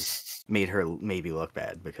question that made her maybe look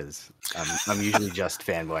bad, because I'm usually just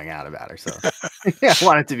fanboying out about her. So I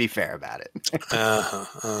wanted to be fair about it.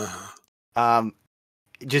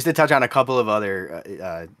 Just to touch on a couple of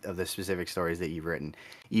other of the specific stories that you've written,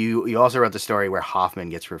 you also wrote the story where Hoffman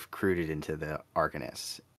gets recruited into the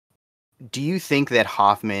Arcanists. Do you think that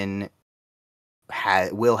Hoffman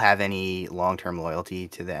will have any long-term loyalty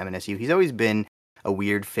to the MNSU? He's always been a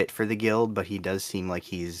weird fit for the guild, but he does seem like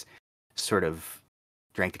he's sort of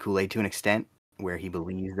drank the Kool-Aid to an extent, where he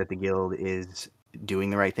believes that the guild is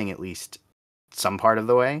doing the right thing, at least some part of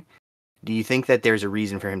the way. Do you think that there's a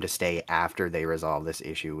reason for him to stay after they resolve this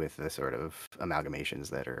issue with the sort of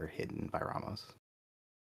amalgamations that are hidden by Ramos?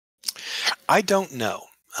 I don't know.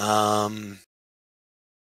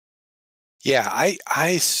 Yeah,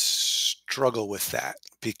 I struggle with that,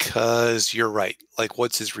 because you're right. Like,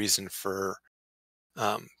 what's his reason for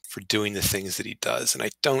doing the things that he does? And I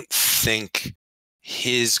don't think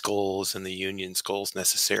his goals and the Union's goals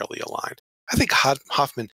necessarily align. I think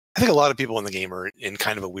Hoffman I think a lot of people in the game are in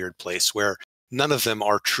kind of a weird place where none of them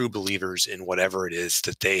are true believers in whatever it is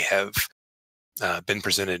that they have been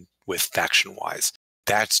presented with faction-wise.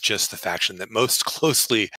 That's just the faction that most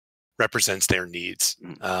closely represents their needs.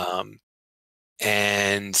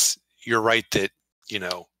 And you're right that,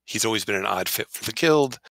 he's always been an odd fit for the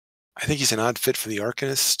guild. I think he's an odd fit for the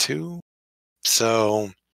Arcanists too. So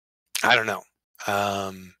I don't know.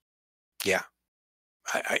 Yeah.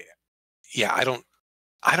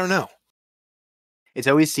 I don't know. It's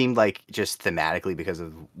always seemed like just thematically because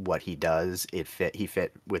of what he does, he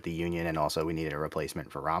fit with the Union, and also we needed a replacement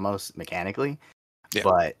for Ramos mechanically. Yeah.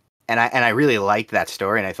 But I really liked that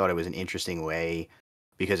story, and I thought it was an interesting way,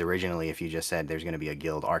 because originally if you just said there's going to be a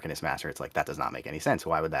guild Arcanist Master, it's like that does not make any sense.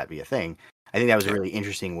 Why would that be a thing? I think that was a really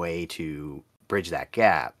interesting way to bridge that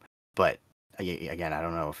gap. But again, I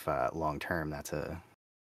don't know if long term that's a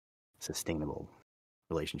sustainable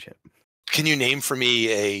relationship. Can you name for me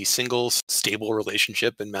a single stable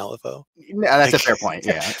relationship in Malifaux? No, that's a fair point.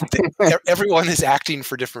 Yeah. Everyone is acting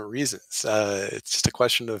for different reasons. It's just a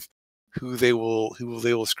question of who they will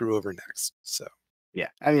screw over next. So yeah,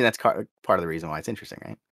 I mean that's part of the reason why it's interesting,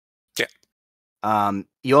 right? Yeah.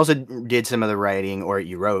 You also did some of the writing, or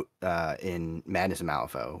you wrote in Madness of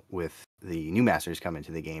Malifaux with the new masters coming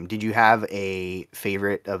to the game. Did you have a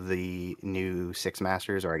favorite of the new 6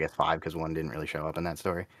 masters, or I guess 5 because one didn't really show up in that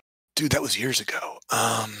story? Dude, that was years ago.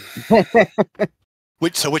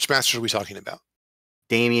 Which masters are we talking about?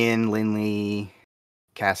 Damien, Lindley,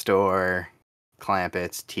 Castor,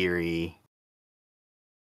 Clampets, Tiri.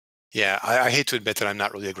 Yeah, I hate to admit that I'm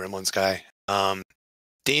not really a Gremlins guy.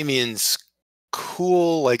 Damien's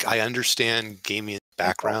cool. Like, I understand Damien's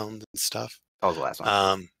background and stuff. Tull's the last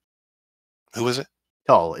one. Who was it?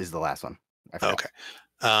 Tull is the last one. Okay.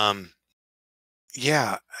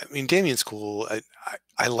 Yeah, I mean, Damien's cool.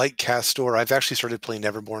 I like Castor. I've actually started playing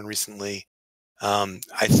Neverborn recently.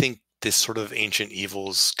 I think this sort of ancient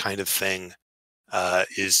evils kind of thing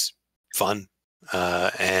is fun.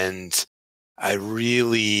 And I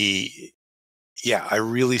really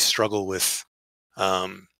struggle with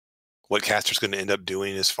what Castor's going to end up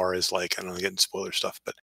doing as far as, like, I don't know, getting spoiler stuff,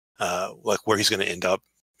 but like where he's going to end up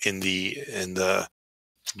in the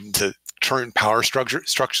current power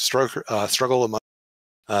struggle among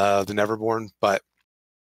the Neverborn. But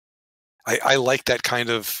I like that kind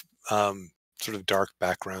of sort of dark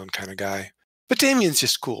background kind of guy. But Damien's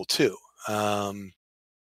just cool too.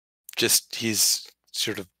 Just he's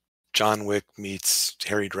sort of John Wick meets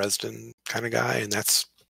Harry Dresden kind of guy, and that's,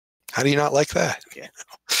 how do you not like that? Yeah.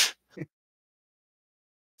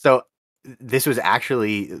 So this was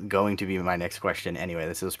actually going to be my next question anyway.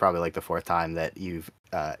 This was probably like the 4th time that you've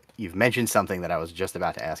mentioned something that I was just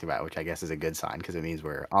about to ask about, which I guess is a good sign because it means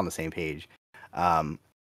we're on the same page. The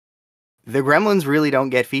Gremlins really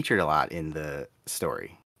don't get featured a lot in the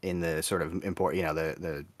story, in the sort of important,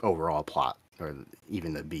 the overall plot, or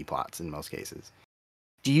even the B plots in most cases.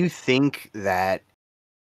 Do you think that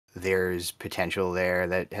there's potential there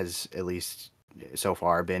that has at least so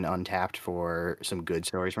far been untapped for some good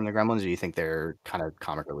stories from the Gremlins? Or do you think they're kind of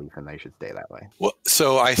comic relief and they should stay that way? Well,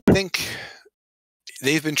 so I think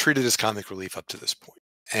they've been treated as comic relief up to this point.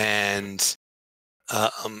 And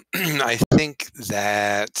I think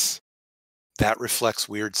that reflects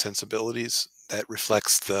weird sensibilities. That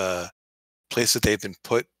reflects the place that they've been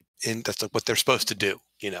put in. That's like what they're supposed to do.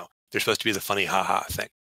 They're supposed to be the funny haha thing.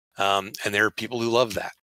 And there are people who love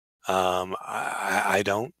that. I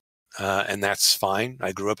don't. And that's fine.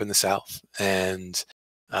 I grew up in the South, and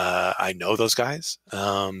I know those guys.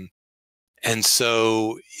 And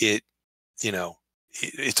so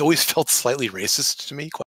it's always felt slightly racist to me,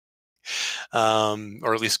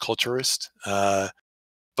 or at least culturist.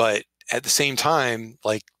 But at the same time,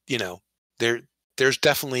 like, there's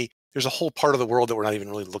a whole part of the world that we're not even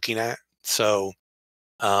really looking at. So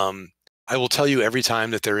I will tell you, every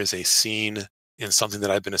time that there is a scene in something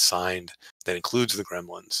that I've been assigned that includes the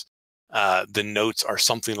Gremlins, the notes are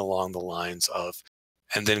something along the lines of,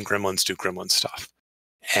 and then Gremlins do Gremlin stuff.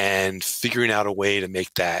 And figuring out a way to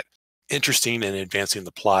make that interesting and advancing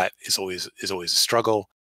the plot is always a struggle.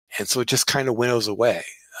 And so it just kind of winnows away.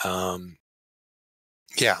 Yeah,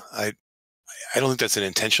 I don't think that's an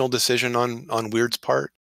intentional decision on Weird's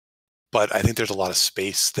part, but I think there's a lot of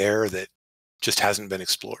space there that just hasn't been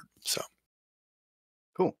explored. So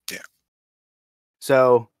cool. Yeah.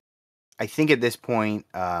 So I think at this point,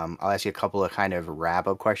 I'll ask you a couple of kind of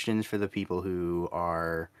wrap-up questions for the people who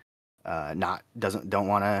are don't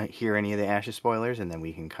want to hear any of the Ashes spoilers, and then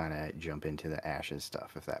we can kind of jump into the Ashes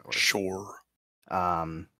stuff if that works. Sure.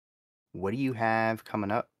 What do you have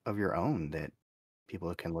coming up of your own that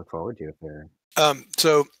people can look forward to if they're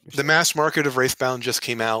So the mass market of Wraithbound just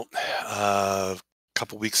came out a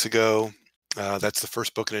couple weeks ago. That's the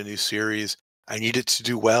first book in a new series. I need it to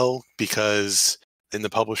do well because then the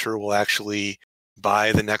publisher will actually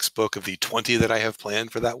buy the next book of the 20 that I have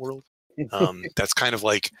planned for that world. That's kind of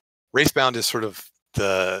like Wraithbound is sort of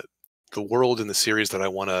the world in the series that I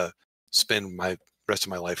want to spend my rest of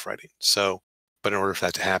my life writing. So, but in order for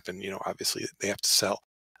that to happen, obviously they have to sell.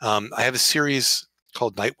 I have a series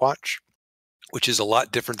called Night Watch, which is a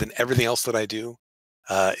lot different than everything else that I do.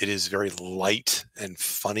 It is very light and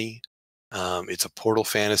funny. It's a portal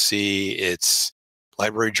fantasy. It's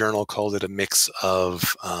Library Journal called it a mix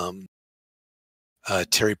of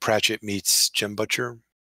Terry Pratchett meets Jim Butcher.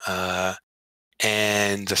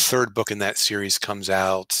 And the third book in that series comes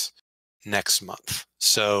out next month.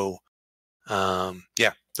 So,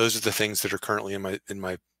 yeah, those are the things that are currently in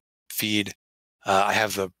my feed. I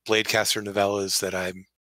have the Bladecaster novellas that I'm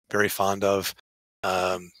very fond of.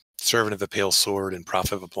 Servant of the Pale Sword and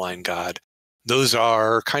Prophet of a Blind God. Those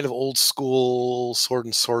are kind of old school sword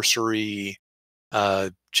and sorcery,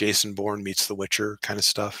 Jason Bourne meets The Witcher kind of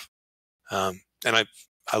stuff. And I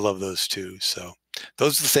love those too. So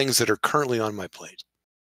those are the things that are currently on my plate.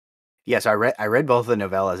 Yes, I read both the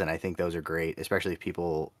novellas, and I think those are great, especially if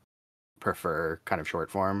people prefer kind of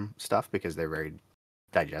short form stuff because they're very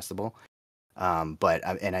digestible. But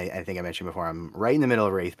I think I mentioned before, I'm right in the middle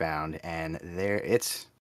of Wraithbound, and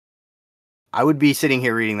I would be sitting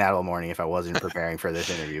here reading that all morning if I wasn't preparing for this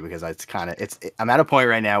interview, because I'm at a point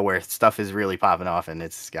right now where stuff is really popping off, and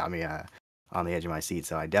it's got me on the edge of my seat.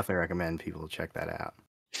 So I definitely recommend people check that out.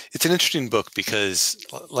 It's an interesting book because,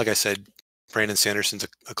 like I said, Brandon Sanderson's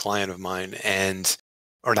a client of mine,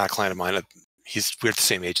 or not a client of mine. We're at the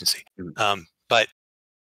same agency. But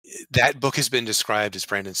that book has been described as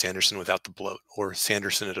Brandon Sanderson without the bloat, or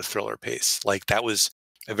Sanderson at a thriller pace. Like, that was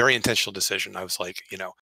a very intentional decision. I was like,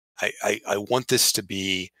 I want this to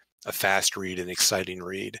be a fast read, an exciting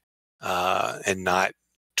read, and not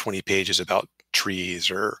 20 pages about trees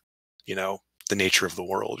or, the nature of the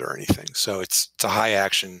world or anything. So it's a high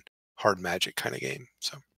action, hard magic kind of game.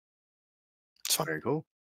 So it's fun. Very cool.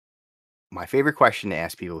 My favorite question to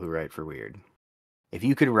ask people who write for Weird: if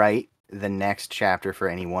you could write the next chapter for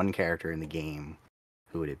any one character in the game,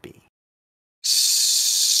 who would it be?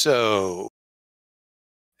 So,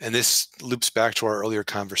 and this loops back to our earlier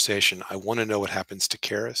conversation, I want to know what happens to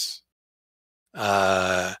Karis.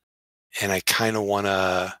 And I kind of want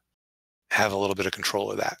to have a little bit of control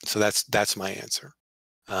of that. So that's my answer.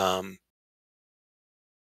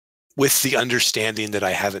 With the understanding that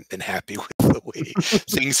I haven't been happy with the way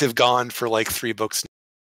things have gone for like 3 books.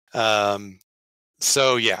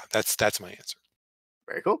 So yeah, that's my answer.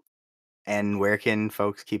 Very cool. And where can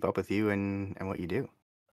folks keep up with you and what you do?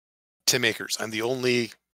 Tim Akers. I'm the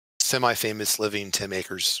only semi-famous living Tim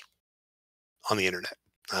Akers on the internet.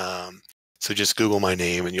 So just Google my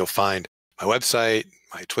name and you'll find my website,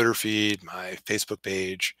 my Twitter feed, my Facebook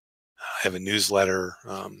page. I have a newsletter.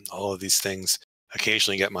 All of these things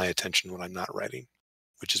occasionally get my attention when I'm not writing,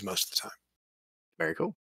 which is most of the time. Very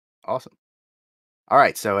cool. Awesome. All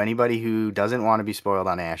right. So anybody who doesn't want to be spoiled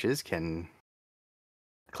on Ashes can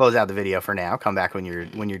close out the video for now. Come back when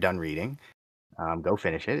you're done reading. Go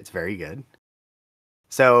finish it. It's very good.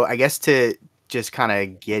 So I guess to just kind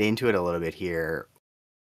of get into it a little bit here,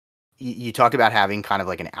 you talked about having kind of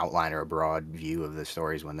like an outline or a broad view of the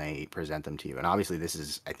stories when they present them to you. And obviously this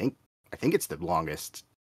is, I think it's the longest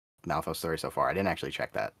Malifaux story so far. I didn't actually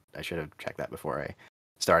check that. I should have checked that before I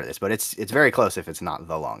started this, but it's very close if it's not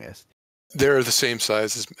the longest. They're the same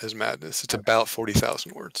size as Madness. It's about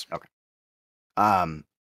 40,000 words. Okay.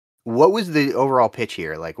 What was the overall pitch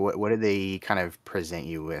here? Like, what did they kind of present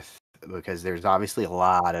you with? Because there's obviously a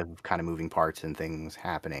lot of kind of moving parts and things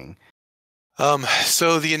happening.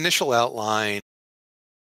 So the initial outline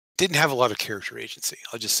didn't have a lot of character agency.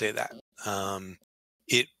 I'll just say that.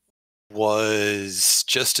 It was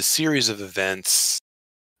just a series of events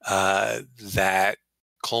that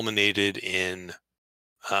culminated in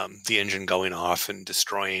the engine going off and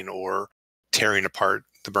destroying or tearing apart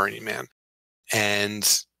the Burning Man.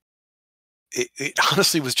 And it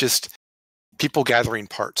honestly was just people gathering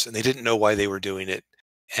parts, and they didn't know why they were doing it.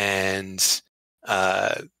 And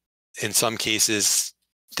in some cases,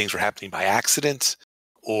 things were happening by accident,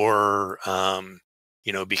 or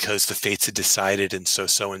because the fates had decided, and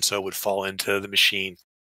so and so would fall into the machine.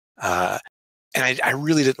 And I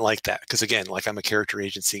really didn't like that because, again, like, I'm a character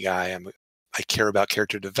agency guy. I care about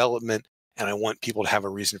character development, and I want people to have a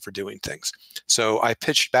reason for doing things. So I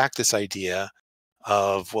pitched back this idea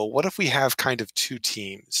of, well, what if we have kind of 2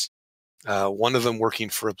 teams, one of them working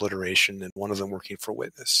for Obliteration and one of them working for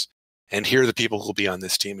Witness, and here are the people who will be on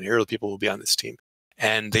this team, and here are the people who will be on this team.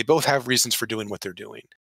 And they both have reasons for doing what they're doing.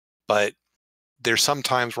 But they're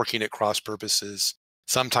sometimes working at cross purposes,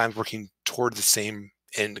 sometimes working toward the same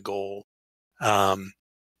end goal.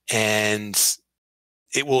 And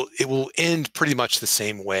it will end pretty much the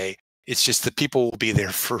same way. It's just that people will be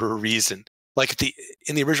there for a reason. Like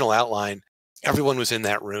in the original outline, everyone was in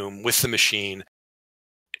that room with the machine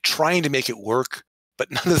trying to make it work, but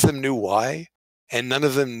none of them knew why, and none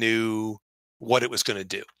of them knew what it was going to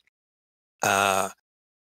do.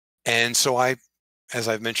 And so as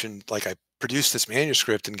I've mentioned, like I produced this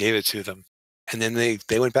manuscript and gave it to them, and then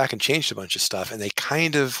they went back and changed a bunch of stuff, and they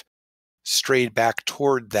kind of strayed back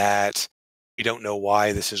toward that we don't know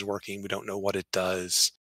why this is working, we don't know what it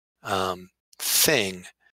does thing.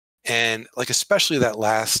 And like especially that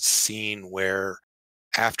last scene where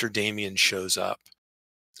after Damien shows up,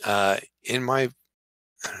 in my,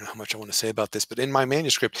 I don't know how much I want to say about this, but in my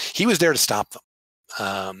manuscript, he was there to stop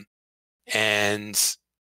them. And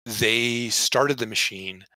they started the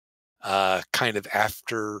machine kind of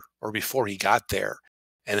after or before he got there.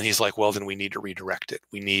 And then he's like, well, then we need to redirect it.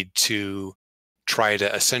 We need to try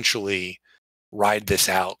to essentially ride this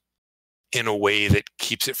out in a way that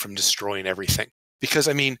keeps it from destroying everything. Because,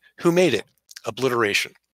 I mean, who made it?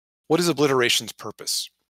 Obliteration. What is obliteration's purpose?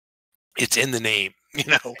 It's in the name. You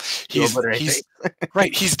know, he's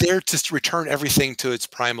right. He's there to return everything to its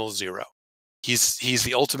primal zero. He's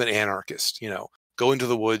the ultimate anarchist. You know, go into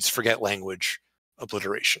the woods, forget language,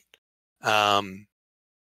 obliteration. And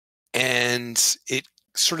it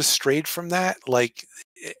sort of strayed from that. Like,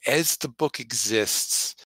 as the book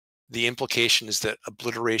exists, the implication is that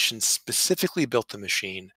obliteration specifically built the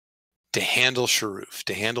machine to handle Sharuf,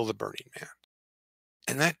 to handle the Burning Man.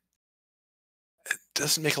 And that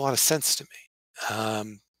doesn't make a lot of sense to me.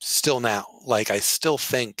 Still now, like I still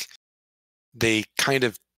think they kind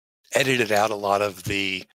of edited out a lot of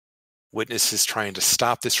the witnesses trying to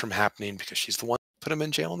stop this from happening because she's the one who put him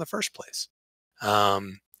in jail in the first place.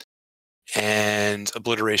 And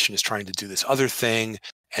obliteration is trying to do this other thing,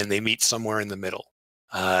 and they meet somewhere in the middle.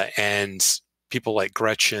 And people like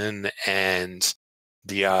Gretchen and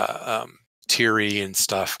the Thierry and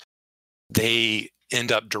stuff, they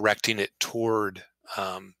end up directing it toward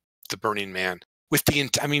the Burning Man. With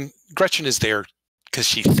I mean, Gretchen is there because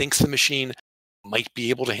she thinks the machine might be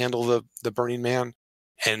able to handle the Burning Man,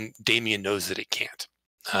 and Damien knows that it can't.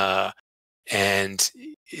 And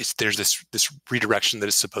there's this redirection that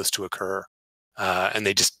is supposed to occur, and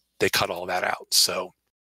they cut all that out. So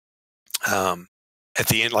at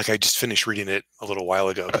the end, like I just finished reading it a little while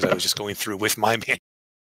ago because I was just going through with my man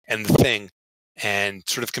and the thing, and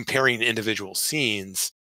sort of comparing individual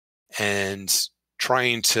scenes and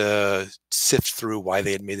trying to sift through why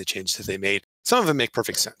they had made the changes that they made. Some of them make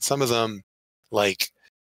perfect sense. Some of them, like,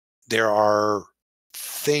 there are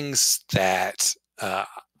things that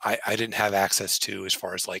I didn't have access to as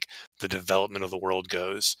far as like the development of the world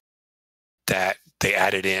goes that they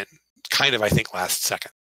added in kind of, I think, last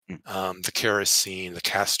second. The Karis scene, the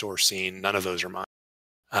Castor scene, none of those are mine.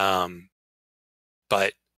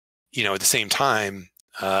 But, you know, at the same time,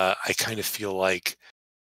 I kind of feel like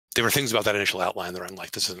there were things about that initial outline that I'm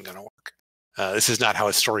like, this isn't going to work. This is not how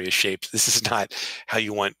a story is shaped. This is not how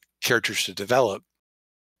you want characters to develop.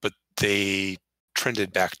 But they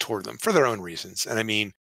trended back toward them for their own reasons. And I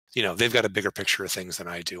mean, you know, they've got a bigger picture of things than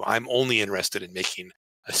I do. I'm only interested in making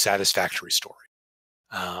a satisfactory story.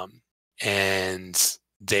 And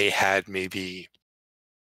they had maybe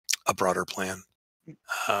a broader plan.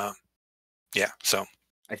 Yeah, so.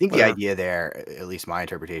 I think the idea there, at least my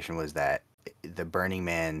interpretation, was that the Burning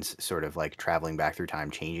Man's sort of like traveling back through time,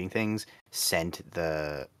 changing things, sent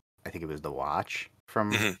I think it was the Watch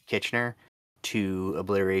from Kitchener to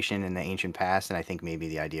obliteration in the ancient past. And I think maybe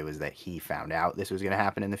the idea was that he found out this was going to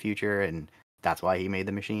happen in the future, and that's why he made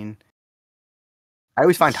the machine. I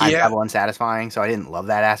always find time travel unsatisfying, so I didn't love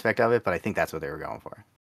that aspect of it, but I think that's what they were going for.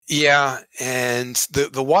 Yeah, and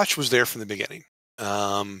the Watch was there from the beginning.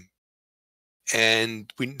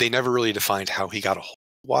 And they never really defined how he got a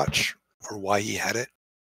watch or why he had it,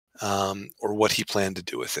 or what he planned to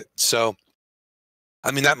do with it. So,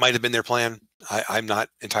 I mean, that might have been their plan. I'm not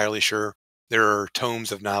entirely sure. There are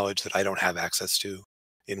tomes of knowledge that I don't have access to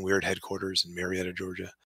in Weird headquarters in Marietta,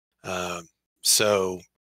 Georgia. So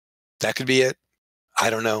that could be it. I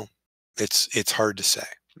don't know. It's hard to say.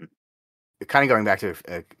 Kind of going back to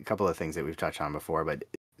a couple of things that we've touched on before, but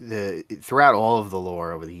throughout all of the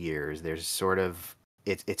lore over the years, there's sort of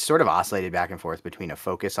it's sort of oscillated back and forth between a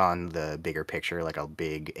focus on the bigger picture, like a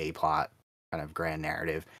big A-plot kind of grand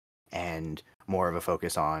narrative, and more of a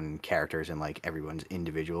focus on characters and like everyone's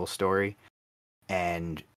individual story.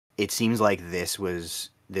 And it seems like this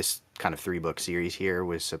kind of 3-book series here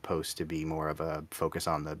was supposed to be more of a focus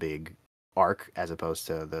on the big arc as opposed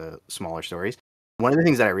to the smaller stories. One of the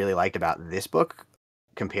things that I really liked about this book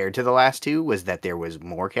compared to the last two was that there was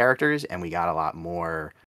more characters and we got a lot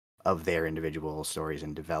more of their individual stories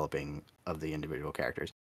and developing of the individual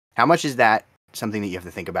characters. How much is that something that you have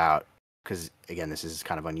to think about? Because again, this is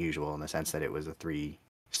kind of unusual in the sense that it was a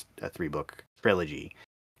 3-book trilogy.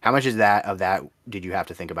 How much is that did you have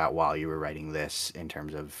to think about while you were writing this in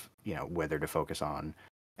terms of, whether to focus on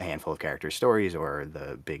a handful of characters' stories or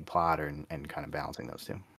the big plot, and kind of balancing those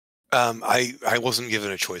two? I wasn't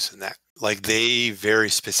given a choice in that. Like, they very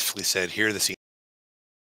specifically said, here are the scenes,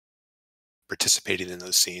 participating in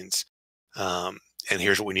those scenes, and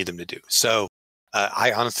here's what we need them to do. So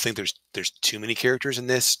I honestly think there's too many characters in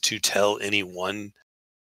this to tell any one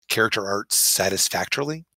character arc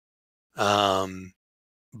satisfactorily.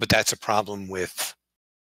 But that's a problem with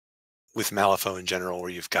Malifaux in general, where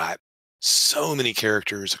you've got so many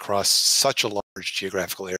characters across such a large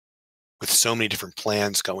geographical area with so many different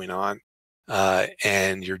plans going on,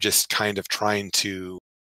 and you're just kind of trying to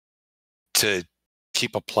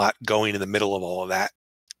keep a plot going in the middle of all of that.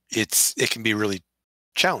 It can be really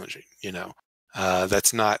challenging,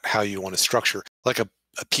 That's not how you want to structure. Like a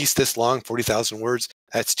piece this long, 40,000 words,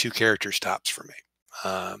 that's 2 character stops for me.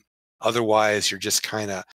 Otherwise, you're just kind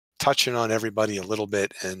of touching on everybody a little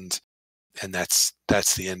bit, and that's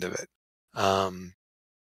the end of it.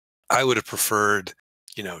 I would have preferred,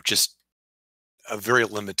 just a very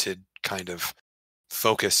limited kind of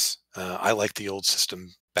focus. I like the old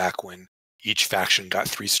system back when each faction got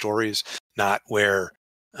 3 stories, not where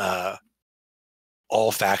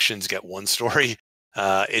all factions get 1 story.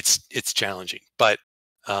 It's challenging, but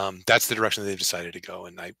that's the direction they've decided to go,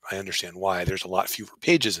 and I understand why. There's a lot fewer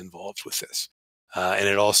pages involved with this, and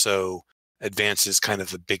it also advances kind of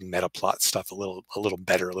the big meta plot stuff a little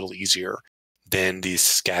better, a little easier than these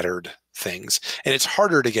scattered things. And it's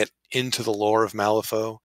harder to get into the lore of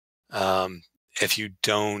Malifaux if you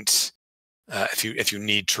don't, if you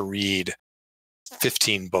need to read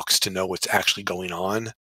 15 books to know what's actually going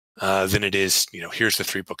on, than it is, here's the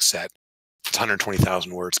 3-book set. It's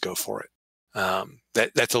 120,000 words, go for it.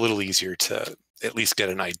 That's a little easier to at least get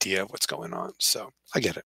an idea of what's going on. So I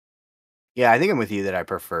get it. Yeah, I think I'm with you that I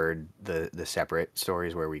preferred the separate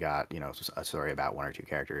stories where we got, a story about 1 or 2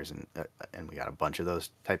 characters, and we got a bunch of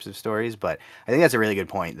those types of stories. But I think that's a really good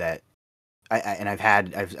point that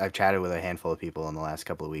I've chatted with a handful of people in the last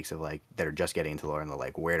couple of weeks of that are just getting into lore, and they're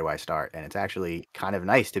like, where do I start? And it's actually kind of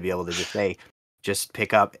nice to be able to just say, just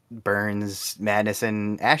pick up Burns, Madness,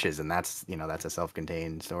 and Ashes, and that's a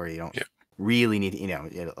self-contained story. You don't really need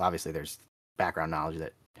obviously there's background knowledge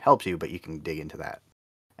that helps you, but you can dig into that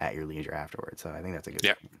at your leisure afterwards. So I think that's a good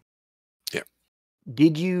thing. Yeah.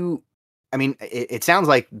 Did you, it sounds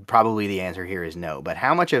like probably the answer here is no, but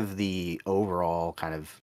how much of the overall kind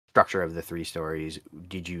of structure of the 3 stories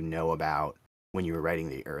did you know about when you were writing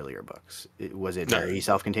the earlier books? Was it very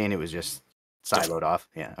self-contained? It was just siloed off?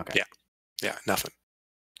 Yeah. Okay. Yeah. Nothing.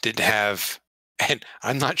 Didn't have, and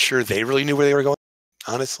I'm not sure they really knew where they were going,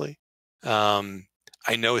 honestly.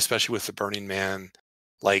 I know, especially with the Burning Man,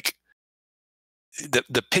 like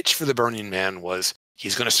the pitch for the Burning Man was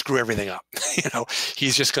he's going to screw everything up.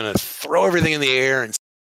 He's just going to throw everything in the air and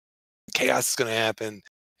chaos is going to happen,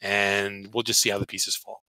 and we'll just see how the pieces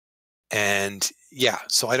fall. And yeah,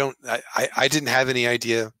 so I didn't have any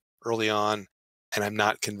idea early on, and I'm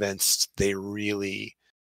not convinced they really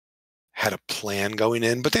had a plan going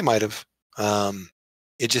in, but they might have.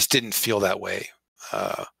 It just didn't feel that way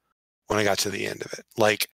when I got to the end of it.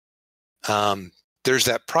 There's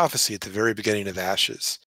that prophecy at the very beginning of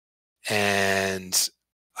Ashes, and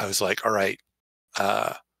I was like, all right,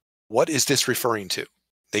 what is this referring to?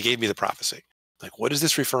 They gave me the prophecy. Like, what is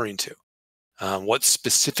this referring to? What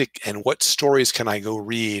specific and what stories can I go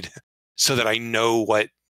read so that I know what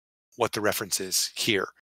the reference is here?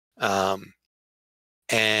 One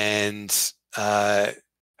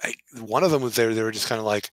of them was there. They were just kind of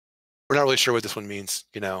like, we're not really sure what this one means.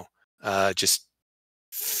 Just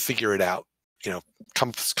figure it out. Come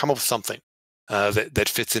up with something that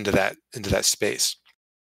fits into that space.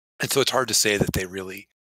 And so it's hard to say that they really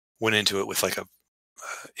went into it with like a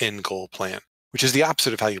end goal plan, which is the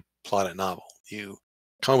opposite of how you plot a novel. You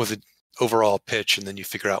come up with an overall pitch, and then you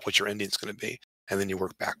figure out what your ending is going to be, and then you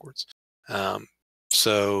work backwards.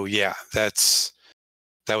 So yeah, that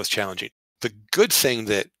was challenging. The good thing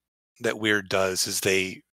that Weird does is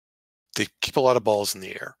they keep a lot of balls in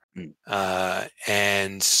the air,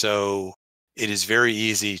 and so it is very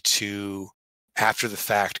easy to, after the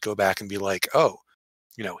fact, go back and be like, oh,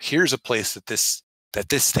 here's a place that this that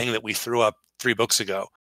this thing that we threw up 3 books ago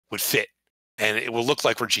would fit, and it will look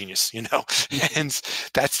like we're genius, you know. And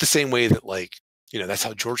that's the same way that, like, you know, that's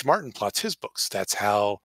how George Martin plots his books. That's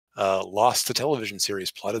how Lost, the television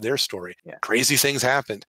series, plotted their story. Yeah. Crazy things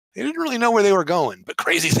happened. They didn't really know where they were going, but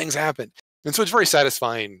crazy things happened. And so it's very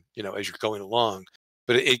satisfying, you know, as you're going along.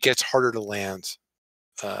 But it gets harder to land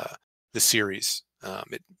the series.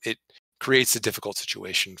 It creates a difficult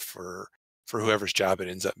situation for whoever's job it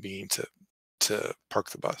ends up being to park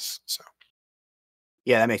the bus. So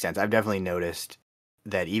Yeah, that makes sense. I've definitely noticed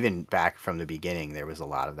that even back from the beginning, there was a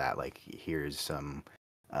lot of that. Like, here's some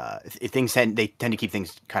if things they tend to keep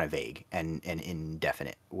things kind of vague and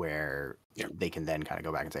indefinite, where they can then kind of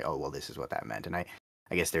go back and say, oh, well, this is what that meant. And I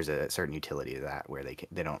guess there's a certain utility to that, where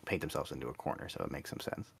they don't paint themselves into a corner, so it makes some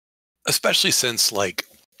sense. Especially since, like,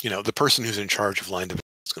 you know, the person who's in charge of line development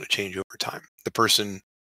is going to change over time. The person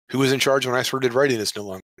who was in charge when I started writing is no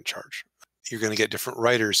longer in charge. You're going to get different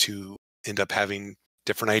writers who end up having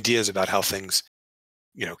different ideas about how things,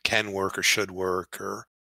 you know, can work or should work, or,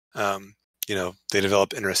 you know, they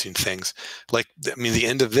develop interesting things. Like, I mean, the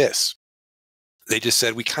end of this, they just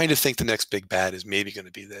said, we kind of think the next big bad is maybe going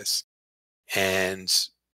to be this. And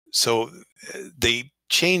so they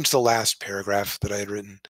changed the last paragraph that I had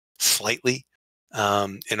written slightly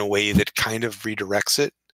in a way that kind of redirects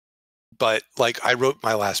it. But, like, I wrote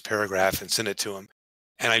my last paragraph and sent it to him,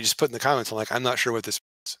 and I just put in the comments, I'm like, I'm not sure what this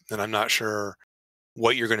is, and I'm not sure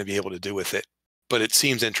what you're going to be able to do with it, but it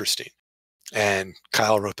seems interesting. And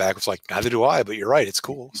Kyle wrote back, was like, neither do I, but you're right, it's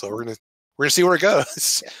cool. So we're gonna see where it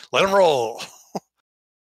goes. Yeah. Let them roll.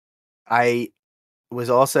 I was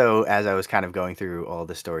also, as I was kind of going through all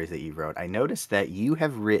the stories that you wrote, I noticed that you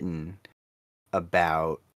have written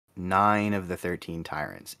about 9 of the 13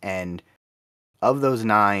 tyrants, and of those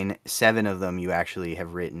 9, 7 of them you actually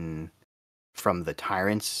have written from the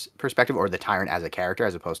tyrant's perspective, or the tyrant as a character,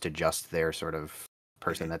 as opposed to just their sort of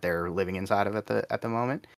person that they're living inside of at the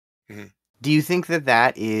moment. Mm-hmm. Do you think that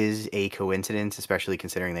that is a coincidence, especially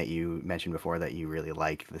considering that you mentioned before that you really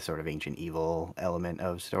like the sort of ancient evil element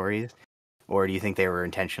of stories? Or do you think they were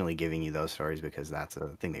intentionally giving you those stories because that's a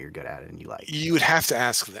thing that you're good at and you like? You would have to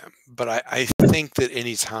ask them. But I think that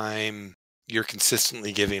anytime you're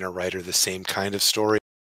consistently giving a writer the same kind of story,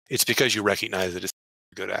 it's because you recognize that it's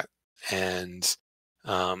good at. And,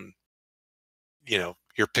 you know,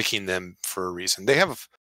 you're picking them for a reason. They have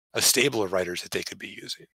a stable of writers that they could be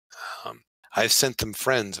using. I've sent them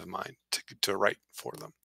friends of mine to write for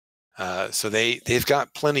them. So they've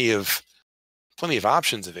got plenty of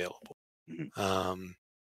options available.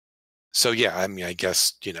 So yeah, I mean, I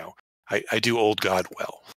guess, you know, I do old God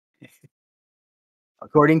well.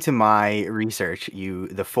 According to my research,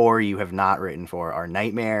 the 4 you have not written for are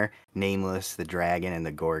Nightmare, Nameless, the Dragon, and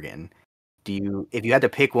the Gorgon. If you had to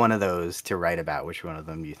pick one of those to write about, which one of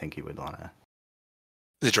them do you think you would want to?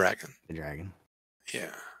 The Dragon. The Dragon.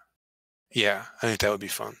 Yeah. Yeah, I think that would be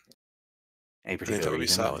fun. I think that would be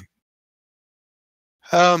solid.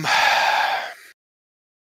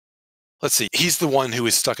 Let's see. He's the one who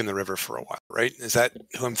was stuck in the river for a while, right? Is that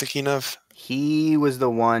who I'm thinking of? He was the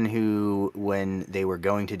one who, when they were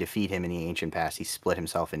going to defeat him in the ancient past, he split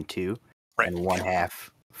himself in 2. Right. And one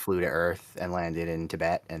half flew to Earth and landed in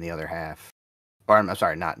Tibet, and the other half, or I'm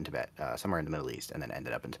sorry, not in Tibet, somewhere in the Middle East, and then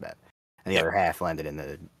ended up in Tibet. And the other half landed in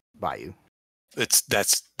the bayou. That's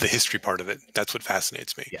the history part of it. That's what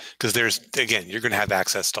fascinates me. Because there's, again, you're going to have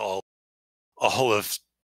access to all of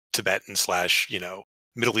Tibetan / you know,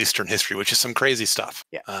 Middle Eastern history, which is some crazy stuff.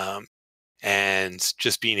 Yeah. And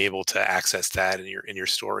just being able to access that in your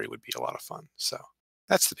story would be a lot of fun. So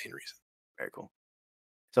that's the main reason. Very cool.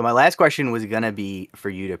 So my last question was gonna be for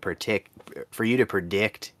you to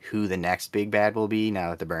predict who the next big bad will be,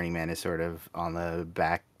 now that the Burning Man is sort of on the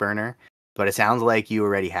back burner. But it sounds like you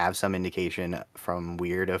already have some indication from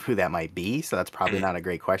Weird of who that might be, so that's probably not a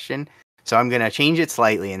great question. So I'm gonna change it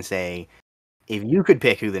slightly and say, if you could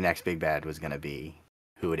pick who the next big bad was gonna be,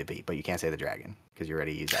 who would it be? But you can't say the dragon because you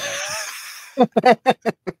already used that.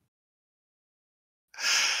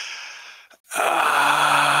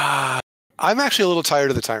 I'm actually a little tired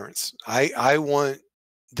of the tyrants. I want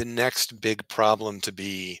the next big problem to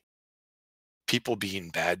be people being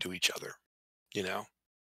bad to each other. You know,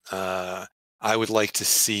 I would like to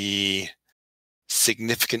see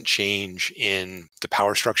significant change in the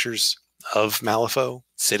power structures of Malifaux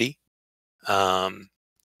City.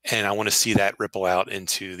 And I want to see that ripple out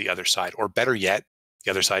into the other side, or better yet, the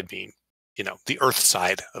other side being, you know, the Earth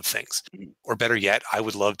side of things. Or better yet, I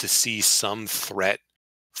would love to see some threat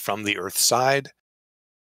from the Earth side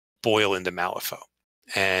boil into Malifaux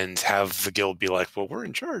and have the guild be like, well, we're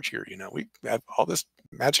in charge here. You know, we have all this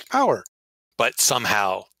magic power, but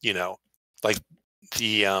somehow, you know, like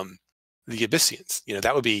the Abyssians, you know,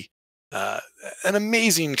 that would be an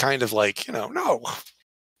amazing kind of like, you know, no,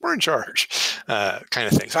 we're in charge kind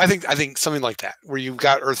of thing. So I think something like that, where you've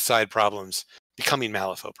got Earthside problems becoming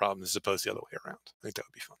Malifaux problems as opposed to the other way around. I think that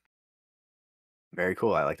would be fun. Very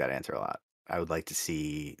cool. I like that answer a lot. I would like to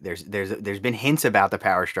see. There's been hints about the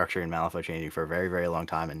power structure in Malifaux changing for a very, very long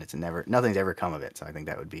time, and nothing's ever come of it. So I think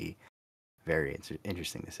that would be very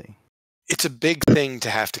interesting to see. It's a big thing to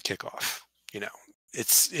have to kick off. You know,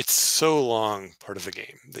 it's so long part of the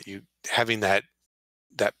game that you having that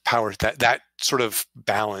power, that sort of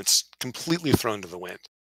balance completely thrown to the wind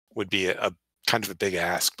would be a kind of a big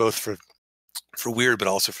ask, both for Weird, but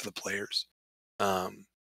also for the players.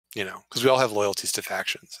 You know, because we all have loyalties to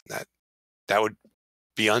factions, and that would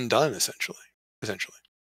be undone essentially.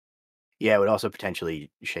 Yeah, it would also potentially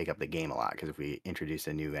shake up the game a lot, because if we introduce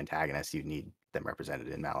a new antagonist, you'd need them represented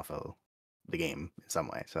in Malifaux, the game, in some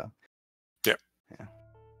way. So, yeah.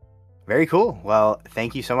 Very cool. Well,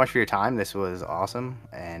 thank you so much for your time. This was awesome,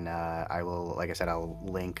 and I will, like I said, I'll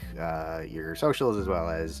link your socials as well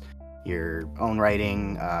as your own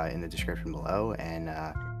writing in the description below. And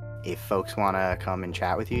if folks want to come and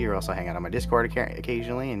chat with you, you're also hanging out on my Discord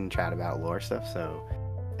occasionally and chat about lore stuff, so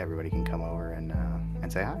everybody can come over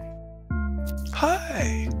and say hi.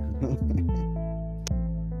 Hi.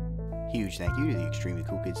 Huge thank you to the extremely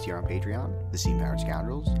cool kids tier on Patreon, the Steam Powered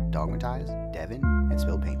Scoundrels, Dogmatized, Devin, and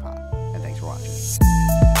Spilled Paint Pot. And thanks for watching.